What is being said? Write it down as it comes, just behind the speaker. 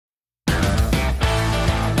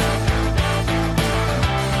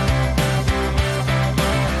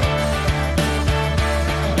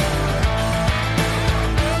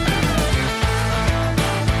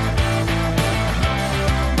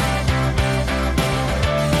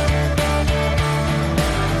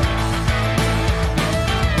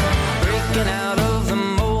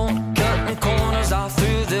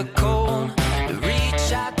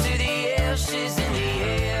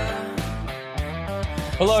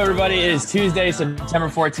Hello, everybody. It is Tuesday, September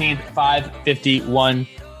 14th, 5:51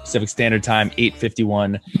 Pacific Standard Time,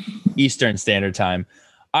 8:51 Eastern Standard Time.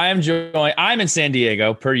 I'm in San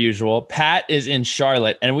Diego, per usual. Pat is in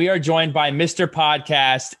Charlotte, and we are joined by Mr.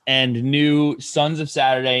 Podcast and new Sons of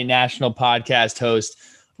Saturday national podcast host,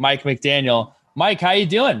 Mike McDaniel. Mike, how you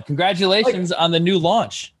doing? Congratulations on the new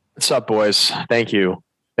launch. What's up, boys? Thank you.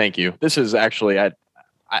 This is actually, I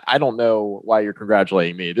don't know why you're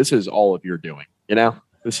congratulating me. This is all of your doing, you know?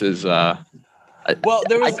 This is I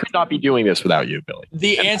could not be doing this without you, Billy.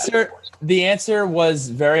 The answer was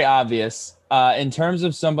very obvious. In terms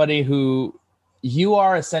of somebody who you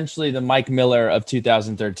are essentially the Mike Miller of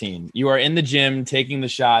 2013. You are in the gym taking the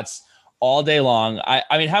shots all day long.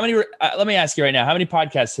 I mean, how many? Let me ask you right now: how many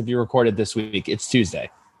podcasts have you recorded this week? It's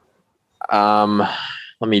Tuesday. This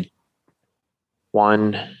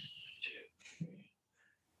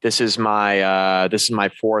is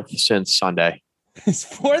my fourth since Sunday. His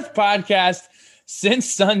fourth podcast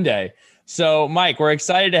since Sunday. So, Mike, we're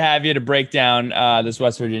excited to have you to break down this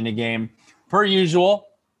West Virginia game. Per usual,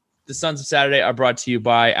 the Sons of Saturday are brought to you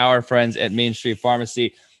by our friends at Main Street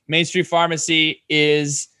Pharmacy. Main Street Pharmacy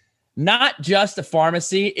is not just a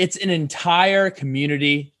pharmacy. It's an entire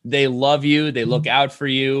community. They love you. They look out for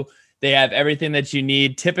you. They have everything that you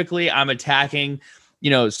need. Typically, I'm attacking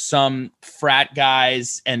some frat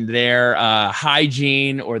guys and their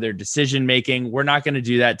hygiene or their decision making. We're not going to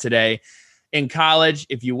do that today. In college,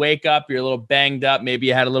 if you wake up, you're a little banged up, maybe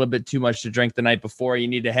you had a little bit too much to drink the night before, you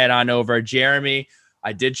need to head on over. Jeremy,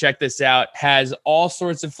 I did check this out, has all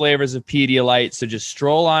sorts of flavors of Pedialyte. So just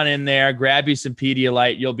stroll on in there, grab you some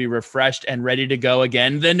Pedialyte. You'll be refreshed and ready to go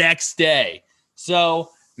again the next day. So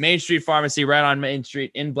Main Street Pharmacy, right on Main Street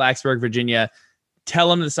in Blacksburg, Virginia. Tell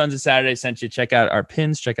them the Sons of Saturday sent you. Check out our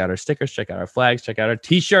pins, check out our stickers, check out our flags, check out our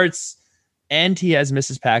T-shirts. And he has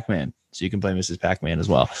Mrs. Pac-Man, so you can play Mrs. Pac-Man as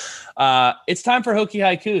well. It's time for Hokie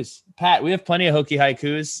Haikus. Pat, we have plenty of Hokie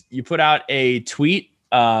Haikus. You put out a tweet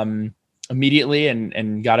immediately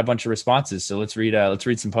and got a bunch of responses. So let's read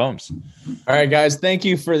some poems. All right, guys. Thank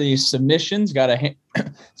you for the submissions.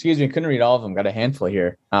 Excuse me, couldn't read all of them. Got a handful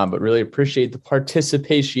here, but really appreciate the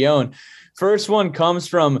participation. First one comes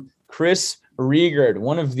from Chris Riegard,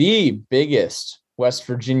 one of the biggest West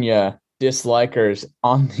Virginia dislikers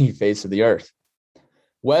on the face of the earth.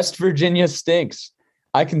 West Virginia stinks.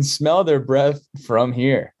 I can smell their breath from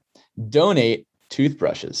here. Donate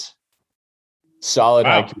toothbrushes. Solid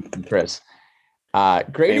haiku from Chris.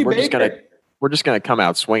 Grady Baker. We're just gonna come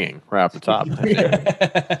out swinging right off the top.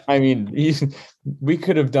 I mean, we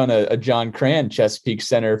could have done a John Cran Chesapeake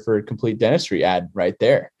Center for Complete Dentistry ad right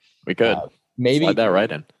there. We could maybe slide that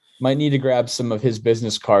right in. Might need to grab some of his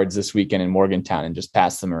business cards this weekend in Morgantown and just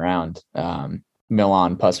pass them around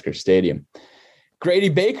Milan Pusker Stadium. Grady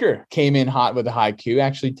Baker came in hot with a haiku,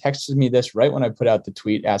 actually texted me this right when I put out the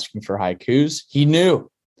tweet asking for haikus. He knew.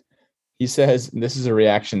 He says, and this is a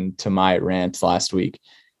reaction to my rant last week,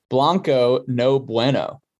 Blanco, no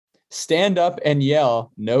bueno. Stand up and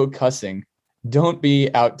yell, no cussing. Don't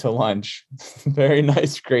be out to lunch. Very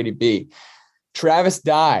nice, Grady B. Travis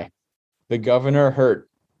Dye, the governor hurt.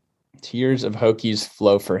 Tears of Hokies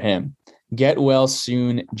flow for him. Get well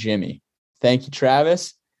soon, Jimmy. Thank you,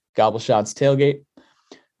 Travis. Gobble Shots Tailgate.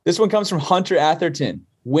 This one comes from Hunter Atherton.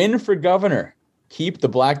 Win for governor. Keep the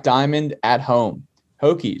Black Diamond at home.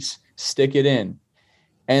 Hokies, stick it in.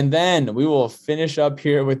 And then we will finish up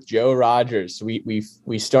here with Joe Rogers. We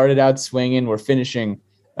started out swinging. We're finishing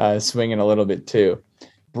swinging a little bit too.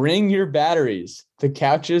 Bring your batteries. The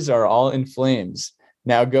couches are all in flames.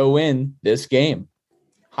 Now go win this game.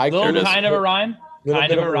 Kind of a rhyme.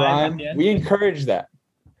 We encourage that.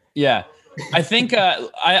 Yeah. I think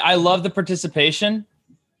I love the participation.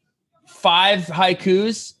 5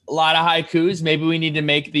 haikus, a lot of haikus. Maybe we need to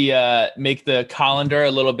make the colander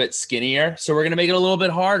a little bit skinnier. So we're going to make it a little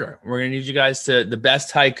bit harder. We're going to need you guys the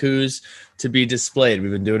best haikus to be displayed.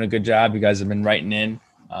 We've been doing a good job. You guys have been writing in,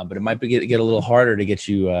 but it might get a little harder to get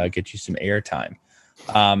you some airtime.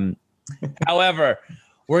 However,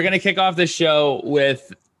 we're going to kick off the show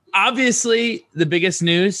with obviously the biggest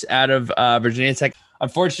news out of Virginia Tech.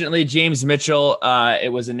 Unfortunately, James Mitchell,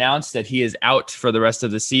 it was announced that he is out for the rest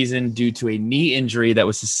of the season due to a knee injury that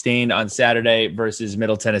was sustained on Saturday versus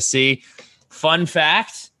Middle Tennessee. Fun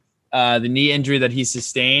fact, the knee injury that he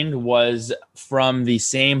sustained was from the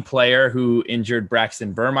same player who injured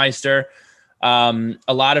Braxton Burmeister. A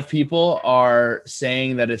lot of people are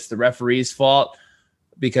saying that it's the referee's fault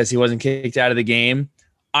because he wasn't kicked out of the game.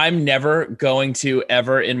 I'm never going to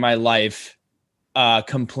ever in my life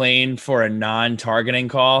complain for a non-targeting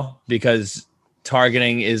call because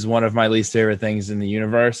targeting is one of my least favorite things in the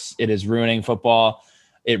universe. It is ruining football.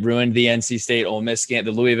 It ruined the NC State Ole Miss game,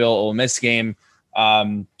 the Louisville Ole Miss game.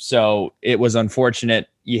 So it was unfortunate.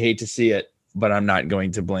 You hate to see it, but I'm not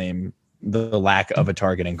going to blame the lack of a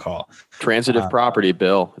targeting call. Transitive property,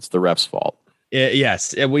 Bill. It's the ref's fault.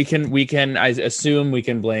 Yes, we can. I assume we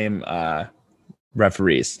can blame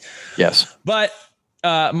referees. Yes, but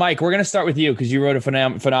Mike, we're going to start with you because you wrote a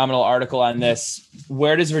phenomenal article on this.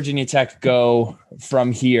 Where does Virginia Tech go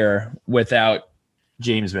from here without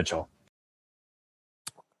James Mitchell?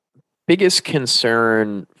 Biggest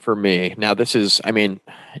concern for me now.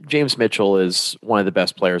 James Mitchell is one of the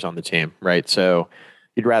best players on the team, right? So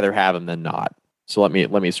you'd rather have him than not. So let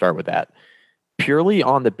me start with that. Purely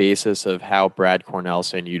on the basis of how Brad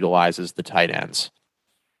Cornelsen utilizes the tight ends.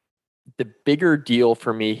 The bigger deal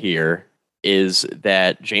for me here is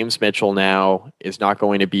that James Mitchell now is not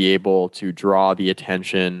going to be able to draw the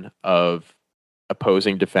attention of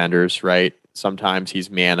opposing defenders, right? Sometimes he's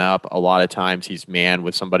man up. A lot of times he's man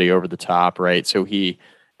with somebody over the top, right? So he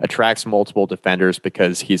attracts multiple defenders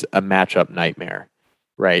because he's a matchup nightmare,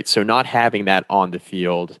 right? So not having that on the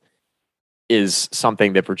field is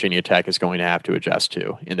something that Virginia Tech is going to have to adjust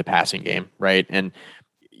to in the passing game, right? And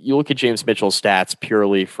you look at James Mitchell's stats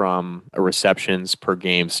purely from a receptions per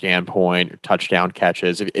game standpoint, or touchdown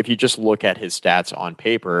catches. If you just look at his stats on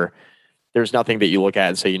paper, there's nothing that you look at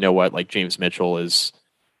and say, you know what, like James Mitchell is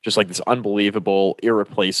just like this unbelievable,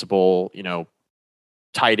 irreplaceable,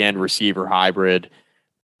 tight end receiver hybrid.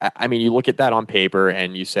 I mean, you look at that on paper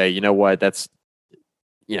and you say, you know what, that's,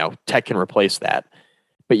 Tech can replace that.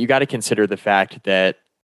 But you got to consider the fact that,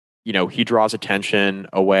 he draws attention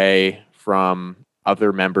away from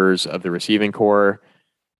other members of the receiving corps.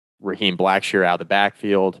 Raheem Blackshear out of the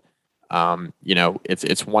backfield.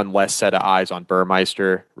 It's one less set of eyes on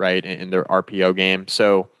Burmeister, right, in their RPO game.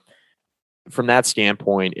 So from that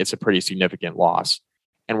standpoint, it's a pretty significant loss.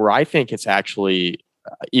 And where I think it's actually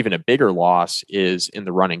even a bigger loss is in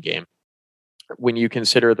the running game. When you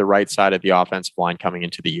consider the right side of the offensive line coming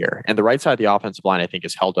into the year, and the right side of the offensive line, I think,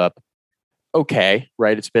 is held up okay,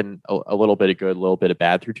 right? It's been a little bit of good, a little bit of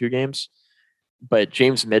bad through 2 games. But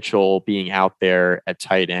James Mitchell being out there at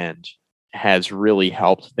tight end has really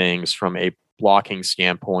helped things from a blocking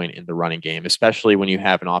standpoint in the running game, especially when you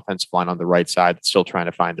have an offensive line on the right side that's still trying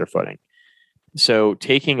to find their footing. So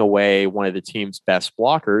taking away one of the team's best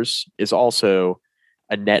blockers is also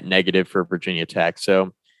a net negative for Virginia Tech.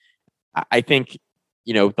 So I think,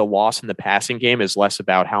 the loss in the passing game is less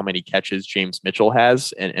about how many catches James Mitchell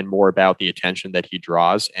has and more about the attention that he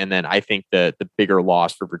draws. And then I think the bigger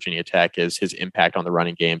loss for Virginia Tech is his impact on the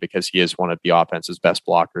running game because he is one of the offense's best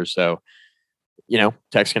blockers. So,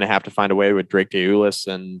 Tech's going to have to find a way with Drake DeUlis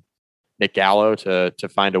and Nick Gallo to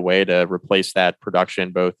find a way to replace that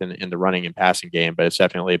production both in the running and passing game, but it's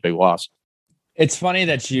definitely a big loss. It's funny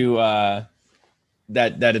that you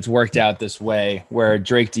that it's worked out this way, where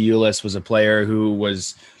Drake DeUlis was a player who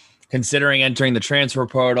was considering entering the transfer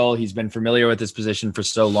portal. He's been familiar with this position for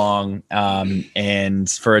so long. And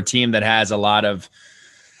for a team that has a lot of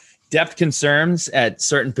depth concerns at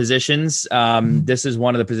certain positions, this is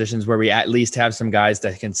one of the positions where we at least have some guys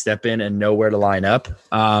that can step in and know where to line up.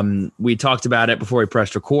 We talked about it before we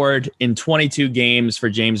pressed record. In 22 games for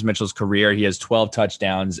James Mitchell's career, he has 12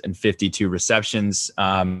 touchdowns and 52 receptions.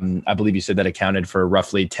 I believe you said that accounted for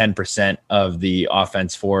roughly 10% of the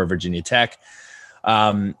offense for Virginia Tech.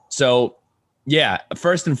 So yeah,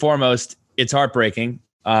 first and foremost, it's heartbreaking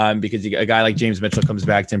because a guy like James Mitchell comes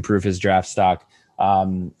back to improve his draft stock.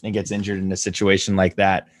 And gets injured in a situation like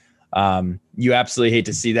that. You absolutely hate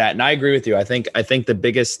to see that. And I agree with you. I think the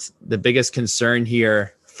biggest concern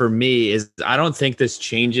here for me is I don't think this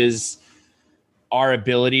changes our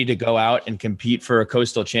ability to go out and compete for a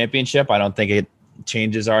coastal championship. I don't think it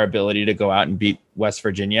changes our ability to go out and beat West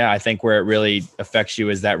Virginia. I think where it really affects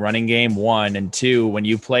you is that running game, 1, and 2, when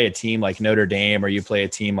you play a team like Notre Dame or you play a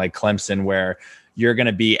team like Clemson, where you're going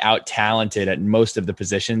to be out talented at most of the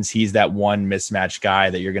positions. He's that one mismatched guy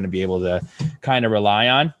that you're going to be able to kind of rely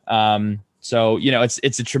on. So,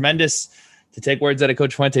 it's a tremendous, to take words out of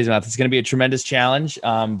Coach Fuente's mouth, it's going to be a tremendous challenge.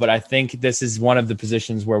 But I think this is one of the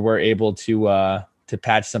positions where we're able to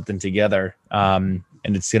patch something together.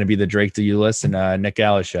 And it's going to be the Drake DeUlis and Nick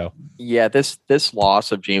Gallo show. Yeah, this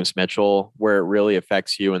loss of James Mitchell, where it really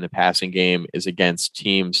affects you in the passing game, is against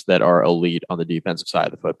teams that are elite on the defensive side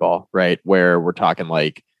of the football, right? Where we're talking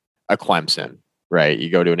like a Clemson, right? You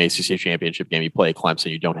go to an ACC championship game, you play Clemson,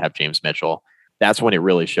 you don't have James Mitchell. That's when it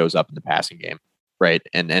really shows up in the passing game, right?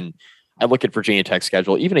 And I look at Virginia Tech's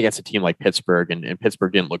schedule, even against a team like Pittsburgh, and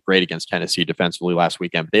Pittsburgh didn't look great against Tennessee defensively last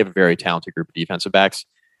weekend, but they have a very talented group of defensive backs.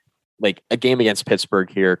 Like a game against Pittsburgh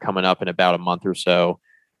here coming up in about a month or so,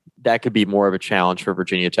 that could be more of a challenge for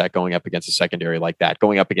Virginia Tech going up against a secondary like that,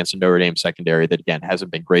 going up against a Notre Dame secondary that, again,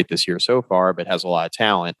 hasn't been great this year so far, but has a lot of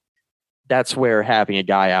talent. That's where having a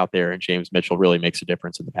guy out there and James Mitchell really makes a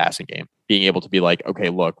difference in the passing game. Being able to be like, okay,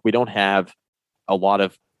 look, we don't have a lot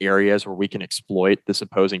of areas where we can exploit this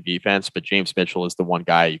opposing defense, but James Mitchell is the one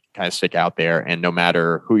guy you can kind of stick out there, and no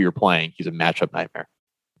matter who you're playing, he's a matchup nightmare.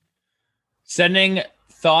 Sending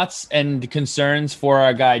thoughts and concerns for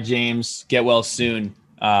our guy, James. Get well soon.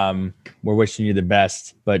 We're wishing you the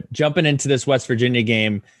best. But jumping into this West Virginia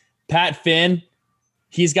game, Pat Finn,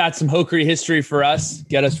 he's got some Hokery history for us.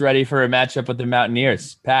 Get us ready for a matchup with the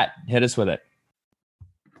Mountaineers. Pat, hit us with it.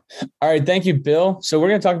 All right. Thank you, Bill. So we're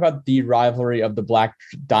going to talk about the rivalry of the Black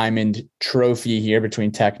Diamond Trophy here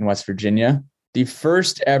between Tech and West Virginia. The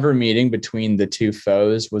first ever meeting between the two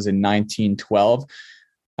foes was in 1912.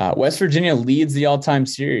 West Virginia leads the all-time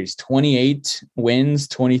series, 28 wins,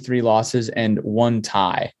 23 losses, and 1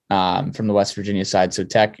 tie from the West Virginia side. So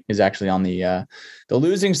Tech is actually on the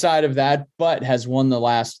losing side of that, but has won the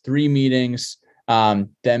last 3 meetings,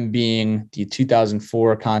 them being the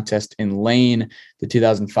 2004 contest in Lane, the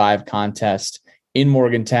 2005 contest in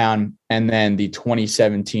Morgantown, and then the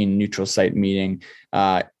 2017 neutral site meeting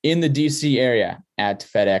in the DC area at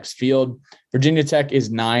FedEx Field. Virginia Tech is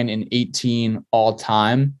 9-18 all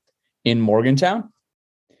time in Morgantown.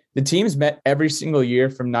 The teams met every single year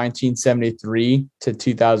from 1973 to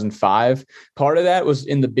 2005. Part of that was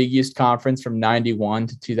in the Big East Conference from 91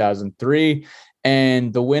 to 2003.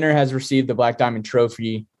 And the winner has received the Black Diamond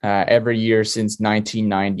Trophy every year since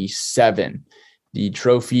 1997. The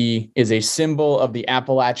trophy is a symbol of the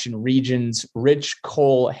Appalachian region's rich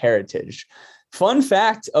coal heritage. Fun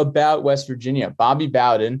fact about West Virginia, Bobby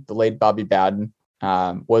Bowden, the late Bobby Bowden,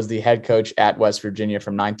 was the head coach at West Virginia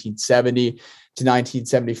from 1970 to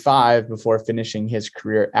 1975 before finishing his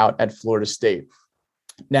career out at Florida State.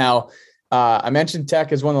 Now, I mentioned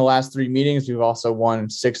Tech has won the last 3 meetings. We've also won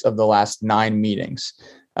 6 of the last 9 meetings.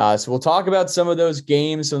 So we'll talk about some of those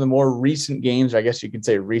games, some of the more recent games. I guess you could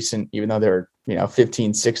say recent, even though they're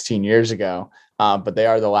 15, 16 years ago. But they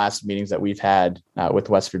are the last meetings that we've had with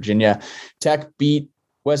West Virginia. Tech beat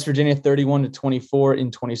West Virginia 31-24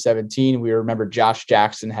 in 2017. We remember Josh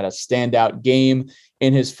Jackson had a standout game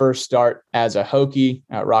in his first start as a Hokie,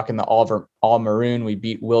 rocking the all maroon. We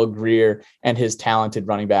beat Will Greer and his talented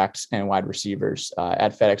running backs and wide receivers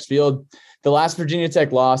at FedEx Field. The last Virginia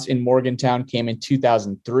Tech loss in Morgantown came in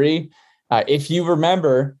 2003. If you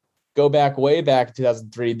remember, go back way back in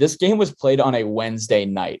 2003, this game was played on a Wednesday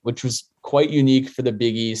night, which was quite unique for the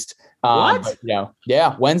Big East. What?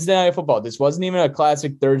 But, Wednesday night football. This wasn't even a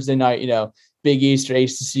classic Thursday night, Big East or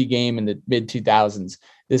ACC game in the mid 2000s.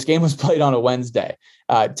 This game was played on a Wednesday.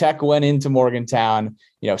 Tech went into Morgantown,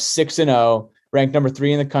 6-0, ranked number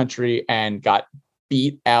 3 in the country, and got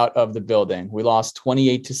beat out of the building. We lost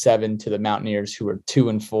 28-7 to the Mountaineers, who were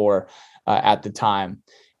 2-4 at the time.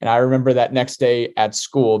 And I remember that next day at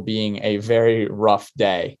school being a very rough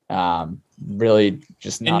day. Really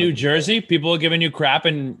just not. In New Jersey, people are giving you crap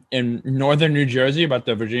in northern New Jersey about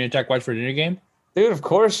the Virginia Tech West Virginia game? Dude, of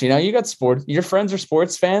course, you got sports. Your friends are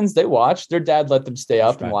sports fans. They watch. Their dad let them stay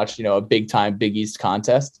up and watch, a big time Big East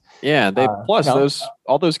contest. Yeah, they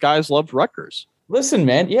all those guys loved Rutgers. Listen,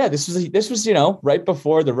 man. Yeah, this was right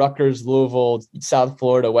before the Rutgers, Louisville, South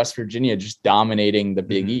Florida, West Virginia just dominating the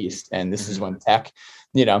Big East, and this is when Tech,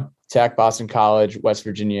 Tech, Boston College, West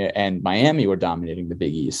Virginia, and Miami were dominating the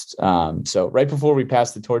Big East. So right before we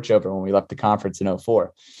passed the torch over when we left the conference in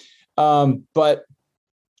 2004. But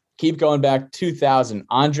keep going back, 2000,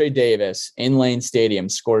 Andre Davis in Lane Stadium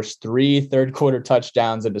scores 3 third-quarter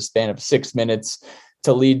touchdowns in a span of 6 minutes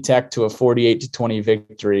to lead Tech to a 48-20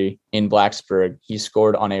 victory in Blacksburg. He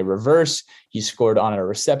scored on a reverse, he scored on a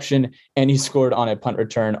reception, and he scored on a punt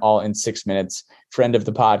return, all in 6 minutes. Friend of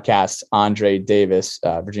the podcast, Andre Davis,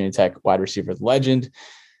 Virginia Tech wide receiver legend.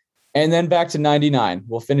 And then back to 99.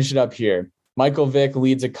 We'll finish it up here. Michael Vick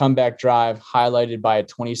leads a comeback drive highlighted by a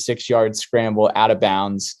 26-yard scramble out of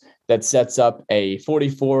bounds that sets up a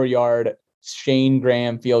 44-yard Shane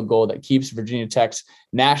Graham field goal that keeps Virginia Tech's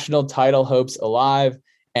national title hopes alive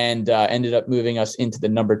and ended up moving us into the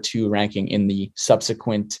number 2 ranking in the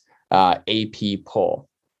subsequent AP poll.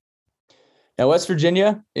 Now, West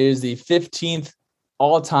Virginia is the 15th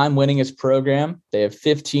all-time winningest program. They have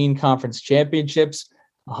 15 conference championships,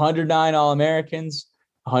 109 All-Americans,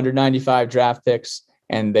 195 draft picks,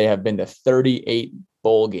 and they have been to 38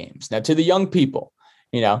 bowl games. Now, to the young people,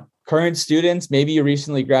 current students, maybe you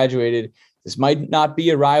recently graduated, this might not be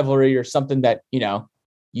a rivalry or something that,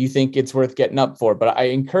 you think it's worth getting up for, but I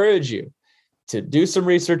encourage you to do some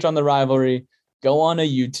research on the rivalry, go on a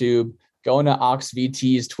YouTube, go into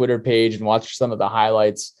OxVT's Twitter page and watch some of the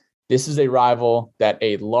highlights. This is a rival that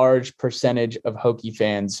a large percentage of Hokie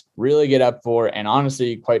fans really get up for. And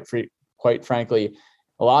honestly, quite frankly,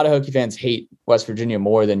 a lot of Hokie fans hate West Virginia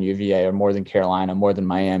more than UVA or more than Carolina, more than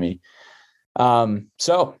Miami.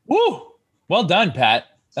 So, well done, Pat.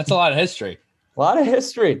 That's a lot of history. A lot of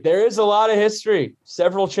history. There is a lot of history.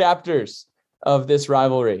 Several chapters of this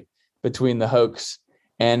rivalry between the Hokies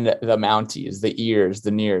and the Mounties, the Ears,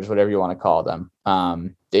 the Nears, whatever you want to call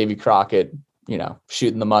them. Davy Crockett,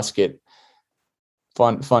 shooting the musket.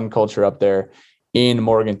 Fun culture up there in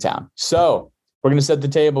Morgantown. So we're going to set the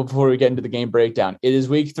table before we get into the game breakdown. It is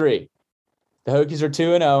week 3. The Hokies are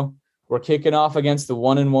 2-0. We're kicking off against the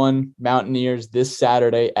 1-1 Mountaineers this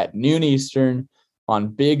Saturday at noon Eastern on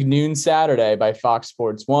Big Noon Saturday by Fox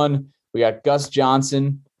Sports 1. We got Gus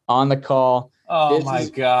Johnson on the call. Oh, my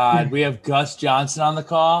God. We have Gus Johnson on the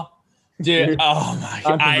call? Dude, oh, my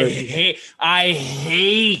God. I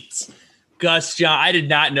hate Gus Johnson. I did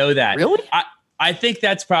not know that. Really? I think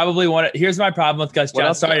that's probably here's my problem with Gus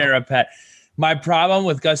Johnson. Sorry to interrupt, Pat. My problem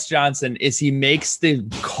with Gus Johnson is he makes the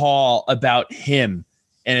call about him,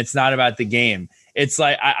 and it's not about the game. It's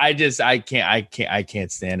like I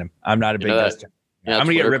can't stand him. I'm not a big Gus Johnson. I'm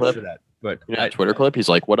gonna get ripped for that. But Twitter clip, he's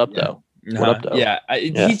like, "What up, though? What up, though?" Yeah,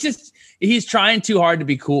 he's trying too hard to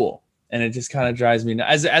be cool, and it just kind of drives me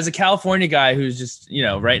nuts. As a California guy who's just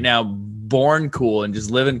right now born cool and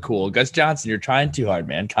just living cool, Gus Johnson, you're trying too hard,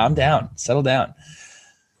 man. Calm down, settle down.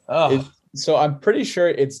 Oh, so I'm pretty sure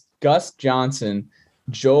it's Gus Johnson,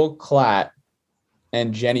 Joel Klatt,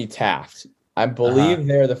 and Jenny Taft. I believe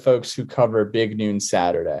they're the folks who cover Big Noon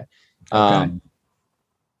Saturday. Okay.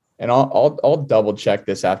 And I'll double check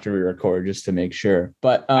this after we record just to make sure.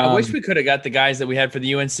 But I wish we could have got the guys that we had for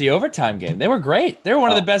the UNC overtime game. They were great. They were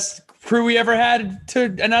one of the best crew we ever had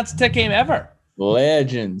to announce a tech game ever.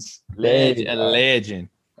 Legends. Legend.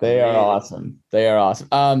 They are awesome. They are awesome.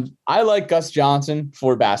 I like Gus Johnson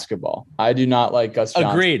for basketball. I do not like Gus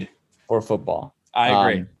Johnson for football. I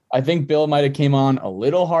agree. I think Bill might have came on a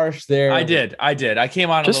little harsh there. I did. I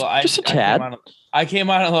came on just a tad. I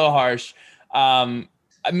came on a little harsh.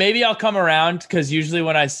 Maybe I'll come around because usually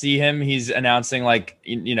when I see him, he's announcing like,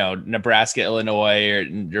 Nebraska, Illinois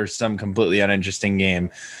or some completely uninteresting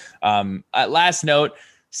game. Last note,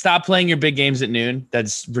 stop playing your big games at noon.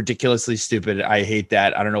 That's ridiculously stupid. I hate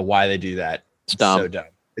that. I don't know why they do that. It's so dumb.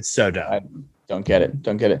 It's so dumb. I don't get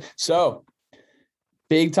it. So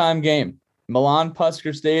big time game, Milan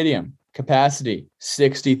Puskar Stadium, capacity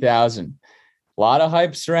 60,000. A lot of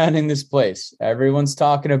hype surrounding this place. Everyone's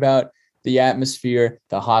talking about the atmosphere,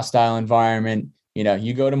 the hostile environment.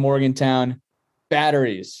 You go to Morgantown,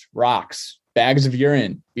 batteries, rocks, bags of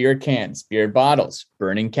urine, beer cans, beer bottles,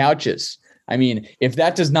 burning couches. I mean, if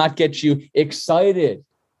that does not get you excited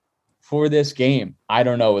for this game, I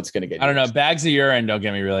don't know what's going to get you. I don't know. Bags of urine don't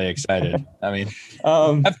get me really excited. I mean,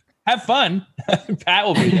 have fun. Pat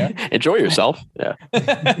will be there. Enjoy yourself. Yeah.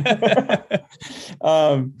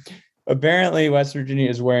 Apparently, West Virginia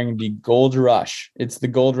is wearing the Gold Rush. It's the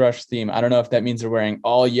Gold Rush theme. I don't know if that means they're wearing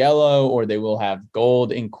all yellow or they will have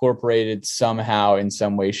gold incorporated somehow in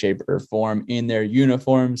some way, shape, or form in their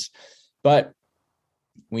uniforms. But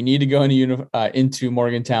we need to go into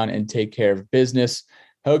Morgantown and take care of business.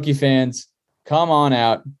 Hokie fans, come on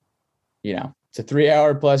out. It's a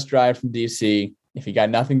 3-hour plus drive from DC. If you got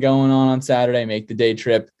nothing going on Saturday, make the day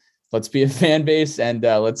trip. Let's be a fan base and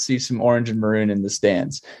let's see some orange and maroon in the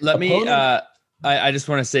stands. I just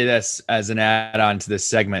want to say this as an add-on to this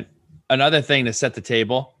segment. Another thing to set the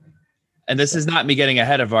table, and this is not me getting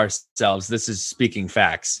ahead of ourselves. This is speaking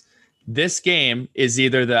facts. This game is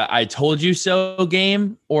either the I told you so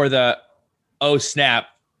game or the oh snap,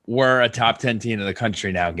 we're a top 10 team in the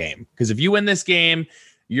country now game. Because if you win this game,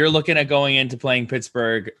 you're looking at going into playing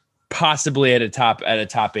Pittsburgh possibly at a top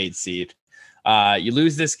 8 seed. You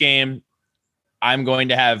lose this game, I'm going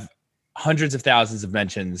to have hundreds of thousands of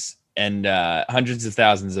mentions and hundreds of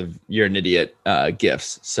thousands of you're an idiot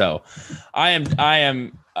gifts. So I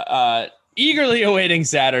am eagerly awaiting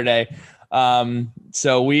Saturday.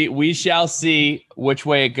 So we shall see which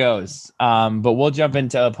way it goes. But we'll jump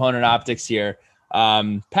into opponent optics here.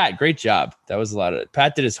 Pat, great job. That was a lot of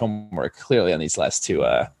Pat did his homework clearly on these last two.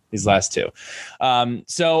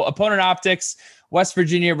 So opponent optics. West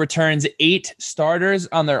Virginia returns 8 starters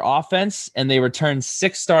on their offense, and they return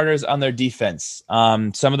 6 starters on their defense.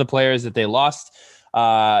 Some of the players that they lost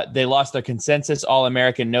their consensus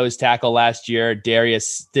All-American nose tackle last year,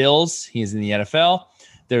 Darius Stills. He's in the NFL.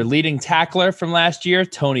 Their leading tackler from last year,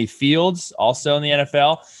 Tony Fields, also in the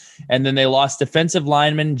NFL. And then they lost defensive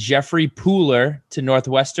lineman Jeffrey Pooler to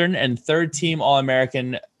Northwestern, and third-team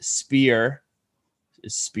All-American Spear.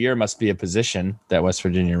 Spear must be a position that West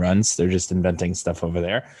Virginia runs. They're just inventing stuff over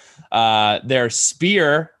there. Their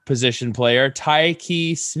Spear position player,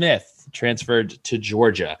 Tyke Smith, transferred to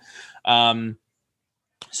Georgia.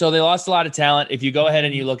 So they lost a lot of talent. If you go ahead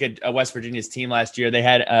and you look at West Virginia's team last year, they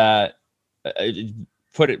had they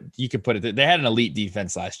had an elite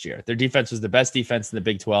defense last year. Their defense was the best defense in the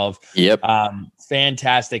Big 12. Yep. A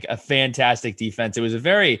fantastic defense. It was a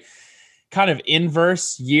very kind of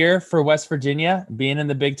inverse year for West Virginia being in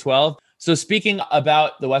the Big 12. So speaking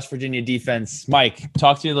about the West Virginia defense, Mike,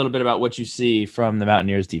 talk to me a little bit about what you see from the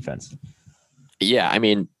Mountaineers defense. Yeah, I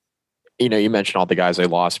mean, you mentioned all the guys they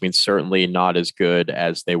lost. I mean, certainly not as good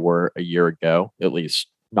as they were a year ago, at least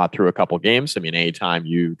not through a couple games. I mean, anytime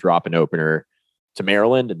you drop an opener to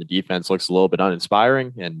Maryland and the defense looks a little bit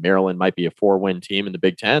uninspiring, and Maryland might be a 4-win team in the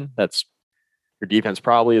Big Ten, that's your defense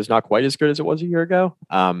probably is not quite as good as it was a year ago.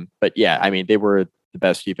 But yeah, I mean, they were the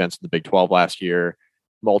best defense in the Big 12 last year.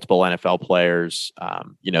 Multiple NFL players.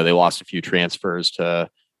 They lost a few transfers to,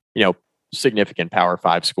 significant Power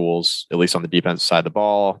 5 schools, at least on the defensive side of the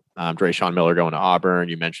ball. Drayshawn Miller going to Auburn.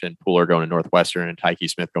 You mentioned Pooler going to Northwestern and Tyke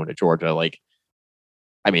Smith going to Georgia.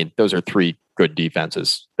 Those are 3 good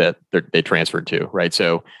defenses that they transferred to, right?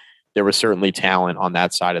 So there was certainly talent on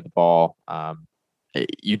that side of the ball.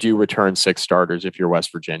 You do return 6 starters if you're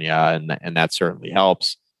West Virginia, and that certainly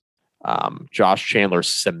helps. Josh Chandler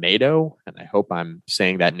Semedo, and I hope I'm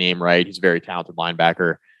saying that name right. He's a very talented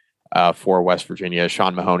linebacker for West Virginia.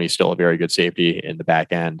 Sean Mahoney still a very good safety in the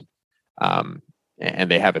back end. And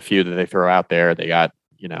they have a few that they throw out there. They got,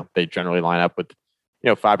 they generally line up with,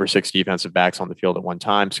 5 or 6 defensive backs on the field at one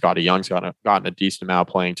time. Scotty Young's gotten a decent amount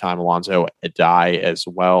of playing time. Alonzo Adai as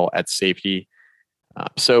well at safety.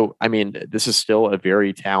 This is still a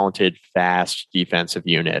very talented, fast defensive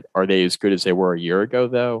unit. Are they as good as they were a year ago,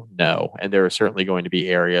 though? No. And there are certainly going to be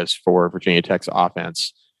areas for Virginia Tech's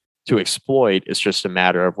offense to exploit. It's just a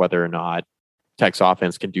matter of whether or not Tech's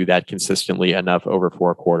offense can do that consistently enough over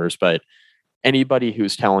 4 quarters. But anybody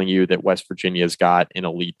who's telling you that West Virginia's got an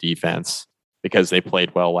elite defense because they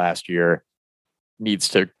played well last year needs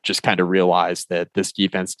to just kind of realize that this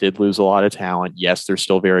defense did lose a lot of talent. Yes, they're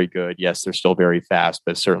still very good. Yes, they're still very fast,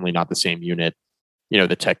 but certainly not the same unit,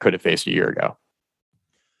 that Tech could have faced a year ago.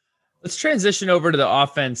 Let's transition over to the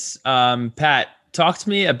offense. Pat, talk to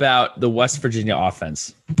me about the West Virginia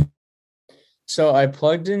offense. So I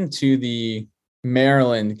plugged into the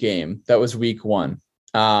Maryland game. That was week 1.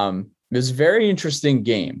 It was a very interesting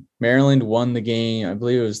game. Maryland won the game. I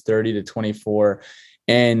believe it was 30-24.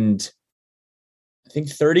 And I think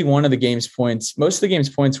 31 of the game's points, most of the game's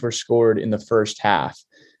points were scored in the first half.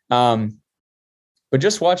 But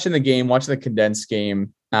just watching the condensed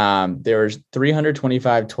game, there was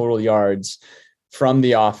 325 total yards from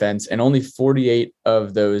the offense, and only 48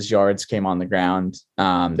 of those yards came on the ground.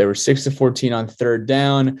 They were 6-14 on third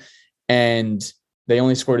down, and they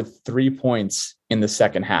only scored 3 points in the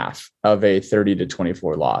second half of a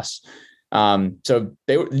 30-24 loss. So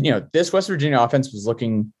they were, this West Virginia offense was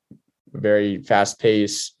looking very fast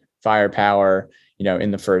pace, firepower,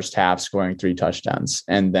 in the first half, scoring 3 touchdowns.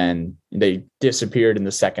 And then they disappeared in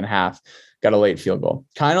the second half, got a late field goal.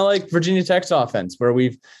 Kind of like Virginia Tech's offense, where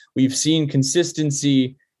we've seen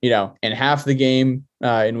consistency, in half the game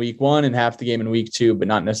in week 1 and half the game in week 2, but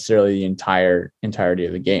not necessarily the entirety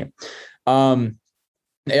of the game.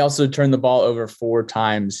 They also turned the ball over 4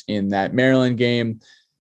 times in that Maryland game.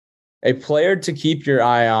 A player to keep your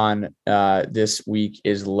eye on this week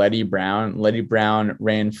is Letty Brown. Letty Brown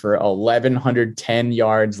ran for 1,110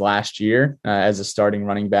 yards last year as a starting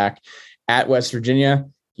running back at West Virginia.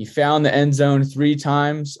 He found the end zone 3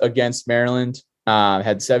 times against Maryland,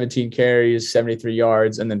 had 17 carries, 73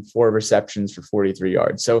 yards, and then 4 receptions for 43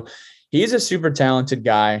 yards. So he's a super talented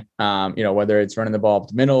guy, whether it's running the ball up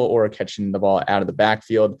the middle or catching the ball out of the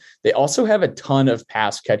backfield. They also have a ton of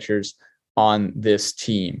pass catchers on this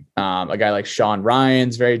team. A guy like Sean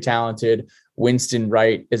Ryan's very talented. Winston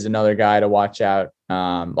Wright is another guy to watch out.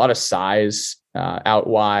 A lot of size out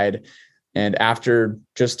wide. And after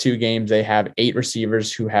just 2 games, they have 8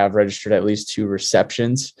 receivers who have registered at least 2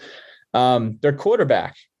 receptions. Their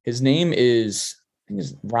quarterback, his name is, I think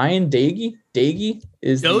is Ryan Dagey. Dagey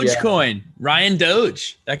is Dogecoin. Ryan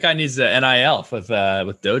Doge. That guy needs an NIL with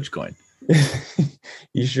Dogecoin.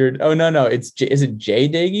 You sure? Oh, no. Is it Jay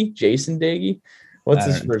Dagey? Jason Dagey? What's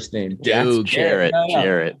his first name? Doge. Jarrett.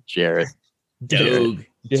 Doge. Jarrett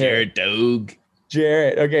Doge.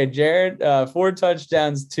 Jarrett. Okay. Jarrett, 4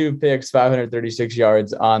 touchdowns, 2 picks, 536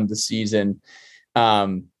 yards on the season.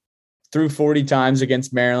 threw 40 times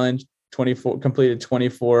against Maryland, 24 completed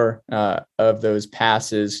 24 of those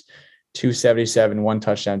passes, 277, 1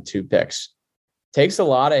 touchdown, 2 picks. Takes a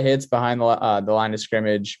lot of hits behind the line of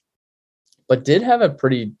scrimmage, but did have a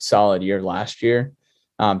pretty solid year last year.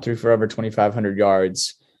 Threw for over 2,500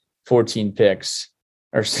 yards, 14 picks,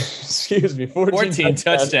 or excuse me, 14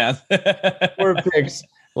 touchdowns, 4 picks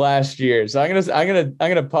last year. So I'm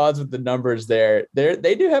gonna pause with the numbers there.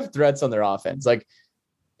 They do have threats on their offense. Like,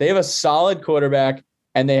 they have a solid quarterback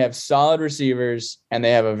and they have solid receivers and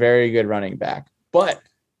they have a very good running back, but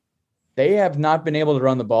they have not been able to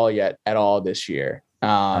run the ball yet at all this year.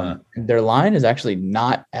 Their line is actually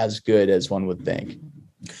not as good as one would think.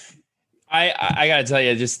 I got to tell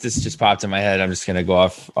you, this just popped in my head. I'm just going to go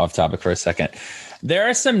off topic for a second. There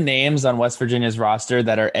are some names on West Virginia's roster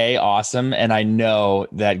that are awesome, and I know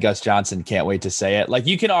that Gus Johnson can't wait to say it. Like,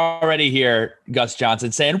 you can already hear Gus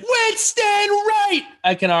Johnson saying, Winston Wright.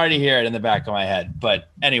 I can already hear it in the back of my head. But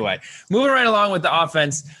anyway, moving right along with the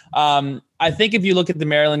offense, I think if you look at the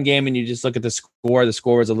Maryland game and you just look at the score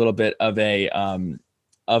was a little bit of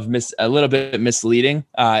a little bit misleading.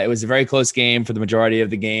 It was a very close game for the majority of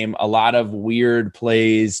the game. A lot of weird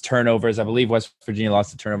plays, turnovers. I believe West Virginia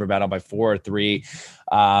lost the turnover battle by 4 or 3.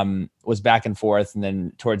 Was back and forth, and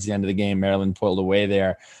then towards the end of the game, Maryland pulled away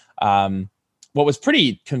there. What was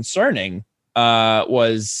pretty concerning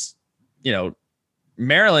was,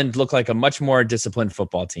 Maryland looked like a much more disciplined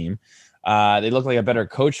football team. They looked like a better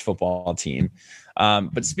coached football team.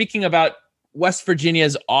 But speaking about West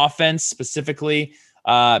Virginia's offense specifically,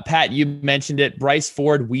 Pat, you mentioned it. Bryce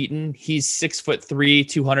Ford Wheaton, he's 6'3",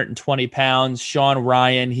 220 pounds. Sean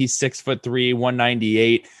Ryan, he's 6'3",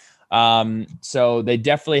 198. So they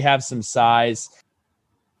definitely have some size.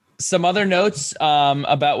 Some other notes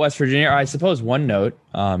about West Virginia, or I suppose one note.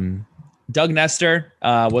 Doug Nestor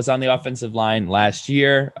was on the offensive line last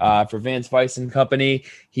year for Vance Weiss and company.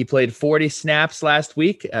 He played 40 snaps last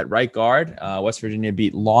week at right guard. West Virginia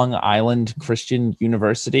beat Long Island Christian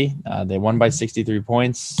University. They won by 63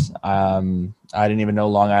 points. I didn't even know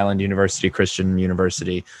Long Island Christian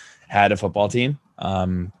University had a football team.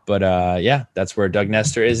 But that's where Doug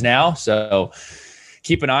Nestor is now. So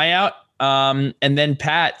keep an eye out. And then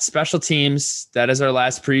Pat, special teams. That is our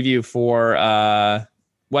last preview for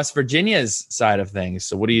West Virginia's side of things.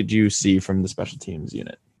 So what do you see from the special teams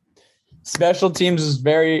unit? Special teams is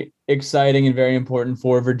very exciting and very important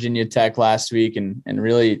for Virginia Tech last week and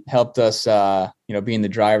really helped us, be in the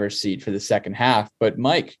driver's seat for the second half. But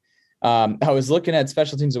Mike, I was looking at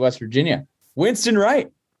special teams of West Virginia. Winston Wright,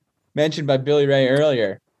 mentioned by Billy Ray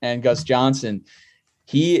earlier, and Gus Johnson.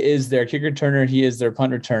 He is their kick returner. He is their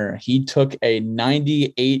punt returner. He took a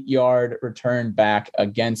 98-yard return back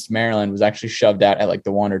against Maryland, was actually shoved out at like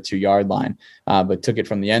the 1 or 2 yard line, but took it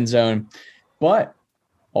from the end zone. But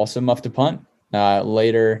also muffed a punt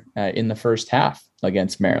later in the first half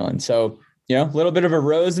against Maryland. So, a little bit of a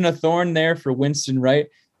rose and a thorn there for Winston Wright.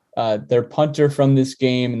 Their punter from this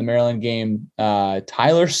game, in the Maryland game,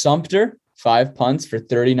 Tyler Sumter, 5 punts for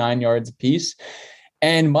 39 yards apiece.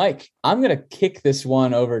 And Mike, I'm going to kick this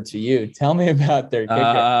one over to you. Tell me about their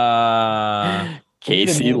kicker.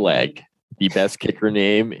 Casey Legg, the best kicker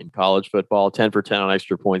name in college football. 10 for 10 on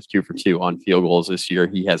extra points, 2 for 2 on field goals this year.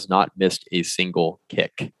 He has not missed a single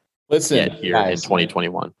kick yet here in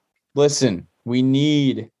 2021. Listen, we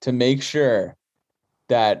need to make sure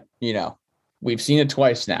that, we've seen it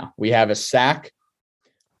twice now. We have a sack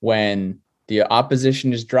when the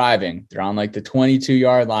opposition is driving. They're on like the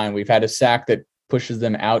 22-yard line. We've had a sack that pushes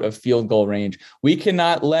them out of field goal range. We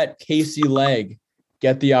cannot let Casey Legg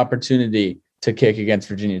get the opportunity to kick against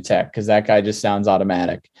Virginia Tech because that guy just sounds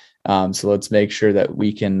automatic. So let's make sure that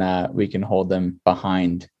we can hold them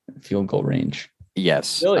behind field goal range.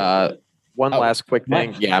 Yes. Really? One last quick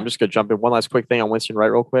thing. Yeah, I'm just going to jump in. One last quick thing on Winston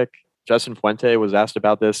Wright real quick. Justin Fuente was asked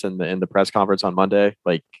about this in the press conference on Monday.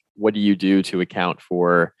 Like, what do you do to account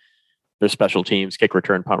for their special teams, kick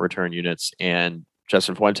return, punt return units? And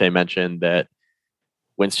Justin Fuente mentioned that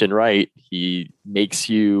Winston Wright, he makes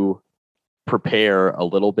you prepare a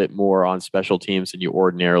little bit more on special teams than you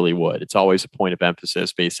ordinarily would. It's always a point of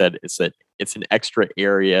emphasis, but he said it's an extra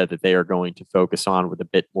area that they are going to focus on with a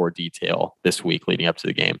bit more detail this week leading up to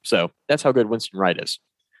the game. So that's how good Winston Wright is.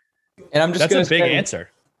 And that's a big answer.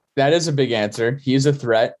 That is a big answer. He's a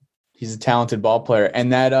threat. He's a talented ball player.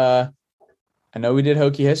 And that, I know we did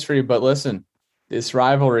Hokie history, but listen, this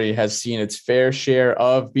rivalry has seen its fair share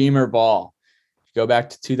of Beamer ball. Go back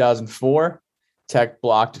to 2004, Tech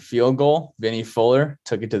blocked a field goal. Vinny Fuller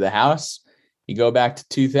took it to the house. You go back to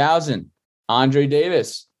 2000, Andre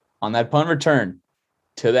Davis on that punt return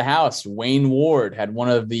to the house. Wayne Ward had one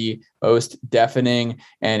of the most deafening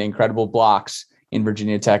and incredible blocks in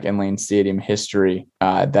Virginia Tech and Lane Stadium history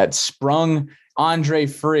that sprung Andre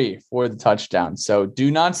free for the touchdown. So do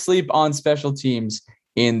not sleep on special teams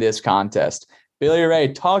in this contest. Billy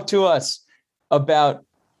Ray, talk to us about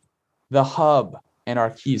the hub and our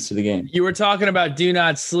keys to the game. You were talking about do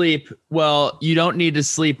not sleep. Well, you don't need to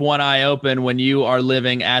sleep one eye open when you are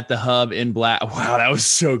living at the hub in Black. Wow, that was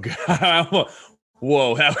so good.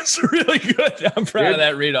 Whoa, that was really good. I'm proud of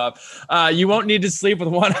that read off. You won't need to sleep with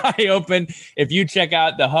one eye open if you check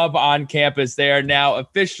out the hub on campus. They are now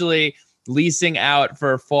officially leasing out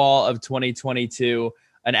for fall of 2022.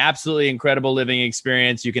 An absolutely incredible living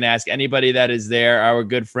experience. You can ask anybody that is there. Our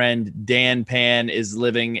good friend Dan Pan is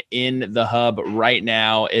living in the hub right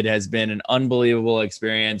now. It has been an unbelievable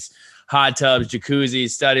experience. Hot tubs,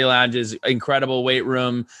 jacuzzis, study lounges, incredible weight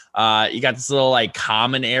room. You got this little like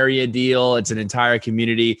common area deal. It's an entire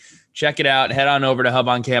community. Check it out. Head on over to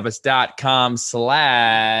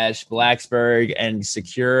huboncampus.com/Blacksburg and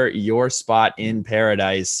secure your spot in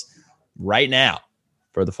paradise right now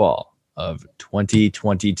for the fall of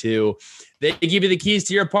 2022. They give you the keys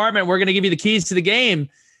to your apartment. We're going to give you the keys to the game.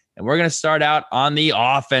 And we're going to start out on the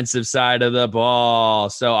offensive side of the ball.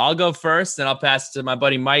 So I'll go first and I'll pass it to my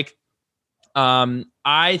buddy Mike.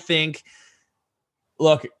 I think,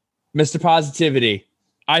 look, Mr. Positivity,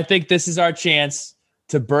 I think this is our chance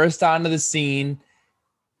to burst onto the scene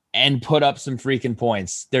and put up some freaking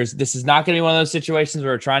points. This is not going to be one of those situations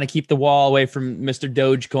where we're trying to keep the wall away from Mr.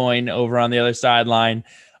 Dogecoin over on the other sideline.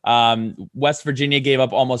 West Virginia gave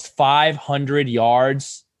up almost 500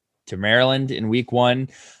 yards to Maryland in week 1.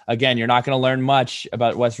 Again, you're not going to learn much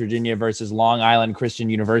about West Virginia versus Long Island Christian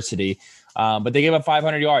University. But they gave up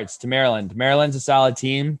 500 yards to Maryland. Maryland's a solid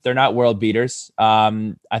team. They're not world beaters.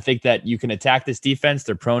 I think that you can attack this defense.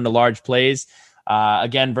 They're prone to large plays.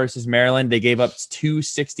 Again, versus Maryland, they gave up 2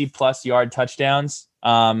 60-plus yard touchdowns.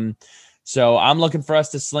 So I'm looking for us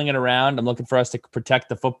to sling it around. I'm looking for us to protect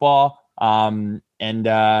the football and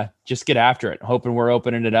just get after it. Hoping we're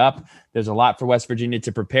opening it up. There's a lot for West Virginia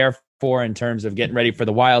to prepare for in terms of getting ready for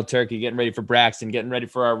the Wild Turkey, getting ready for Braxton, getting ready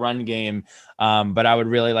for our run game. But I would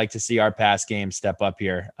really like to see our pass game step up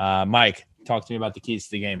here. Mike, talk to me about the keys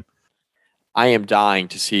to the game. I am dying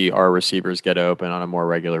to see our receivers get open on a more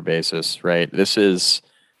regular basis, right? This is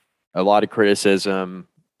a lot of criticism,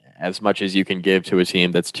 as much as you can give to a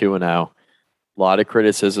team that's 2-0. A lot of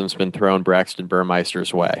criticism's been thrown Braxton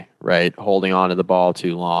Burmeister's way, right? Holding on to the ball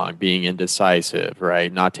too long, being indecisive,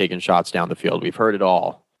 right? Not taking shots down the field. We've heard it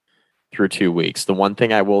all through 2 weeks. The one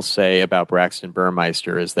thing I will say about Braxton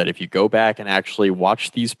Burmeister is that if you go back and actually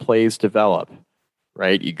watch these plays develop,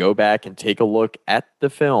 right? You go back and take a look at the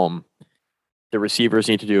film, the receivers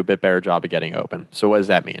need to do a bit better job of getting open. So what does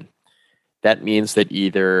that mean? That means that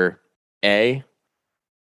either A,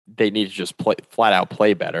 they need to just flat out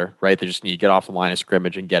play better, right? They just need to get off the line of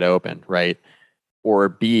scrimmage and get open, right? Or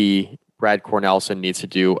B, Brad Cornelsen needs to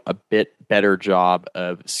do a bit better job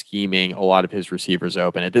of scheming a lot of his receivers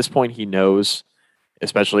open. At this point, he knows,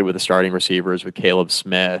 especially with the starting receivers, with Caleb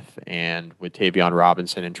Smith and with Tavion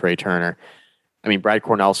Robinson and Trey Turner. I mean, Brad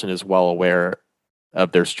Cornelsen is well aware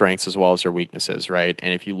of their strengths as well as their weaknesses, right?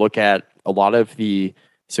 And if you look at a lot of the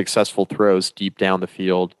successful throws deep down the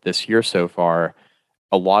field this year so far,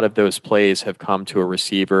 a lot of those plays have come to a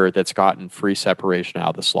receiver that's gotten free separation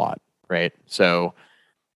out of the slot, right? So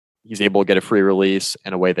he's able to get a free release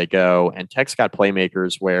and away they go. And Tech's got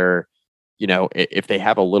playmakers where, you know, if they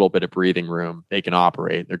have a little bit of breathing room, they can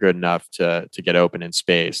operate. They're good enough to get open in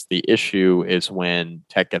space. The issue is when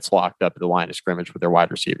Tech gets locked up at the line of scrimmage with their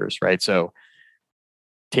wide receivers, right? So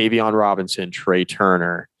Tavion Robinson, Trey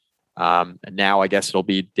Turner, now I guess it'll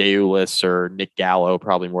be Deulis or Nick Gallo,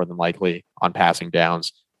 probably more than likely on passing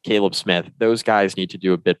downs. Caleb Smith, those guys need to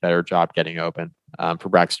do a bit better job getting open for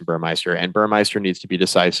Braxton Burmeister. And Burmeister needs to be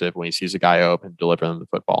decisive when he sees a guy open, deliver them the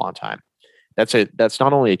football on time. That's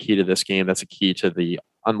not only a key to this game, that's a key to the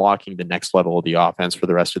unlocking the next level of the offense for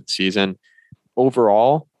the rest of the season.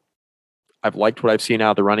 Overall, I've liked what I've seen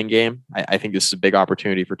out of the running game. I think this is a big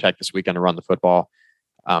opportunity for Tech this weekend to run the football.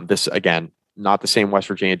 This, again, not the same West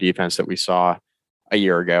Virginia defense that we saw a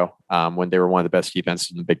year ago when they were one of the best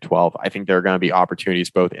defenses in the Big 12. I think there are going to be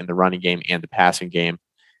opportunities both in the running game and the passing game.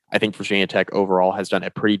 I think Virginia Tech overall has done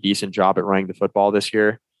a pretty decent job at running the football this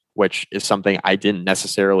year, which is something I didn't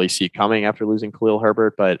necessarily see coming after losing Khalil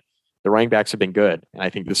Herbert, but the running backs have been good. And I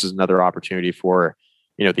think this is another opportunity for,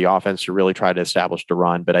 you know, the offense to really try to establish the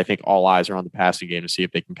run. But I think all eyes are on the passing game to see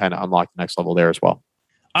if they can kind of unlock the next level there as well.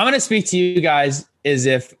 I'm going to speak to you guys as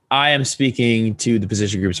if I am speaking to the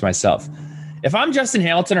position groups myself. If I'm Justin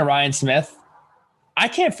Hamilton or Ryan Smith, I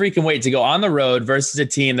can't freaking wait to go on the road versus a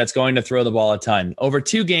team that's going to throw the ball a ton. Over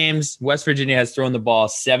 2 games, West Virginia has thrown the ball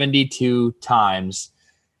 72 times,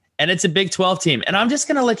 and it's a Big 12 team. And I'm just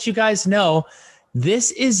going to let you guys know,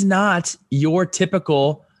 this is not your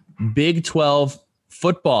typical Big 12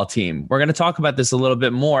 football team. We're going to talk about this a little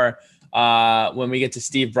bit more when we get to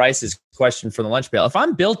Steve Bryce's question for the lunch pail. If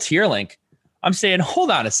I'm Bill Tierlink, I'm saying, hold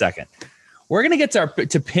on a second. We're going to get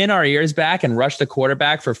to pin our ears back and rush the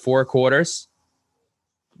quarterback for 4 quarters.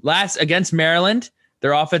 Last against Maryland,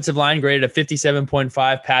 their offensive line graded a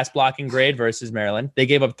 57.5 pass blocking grade versus Maryland. They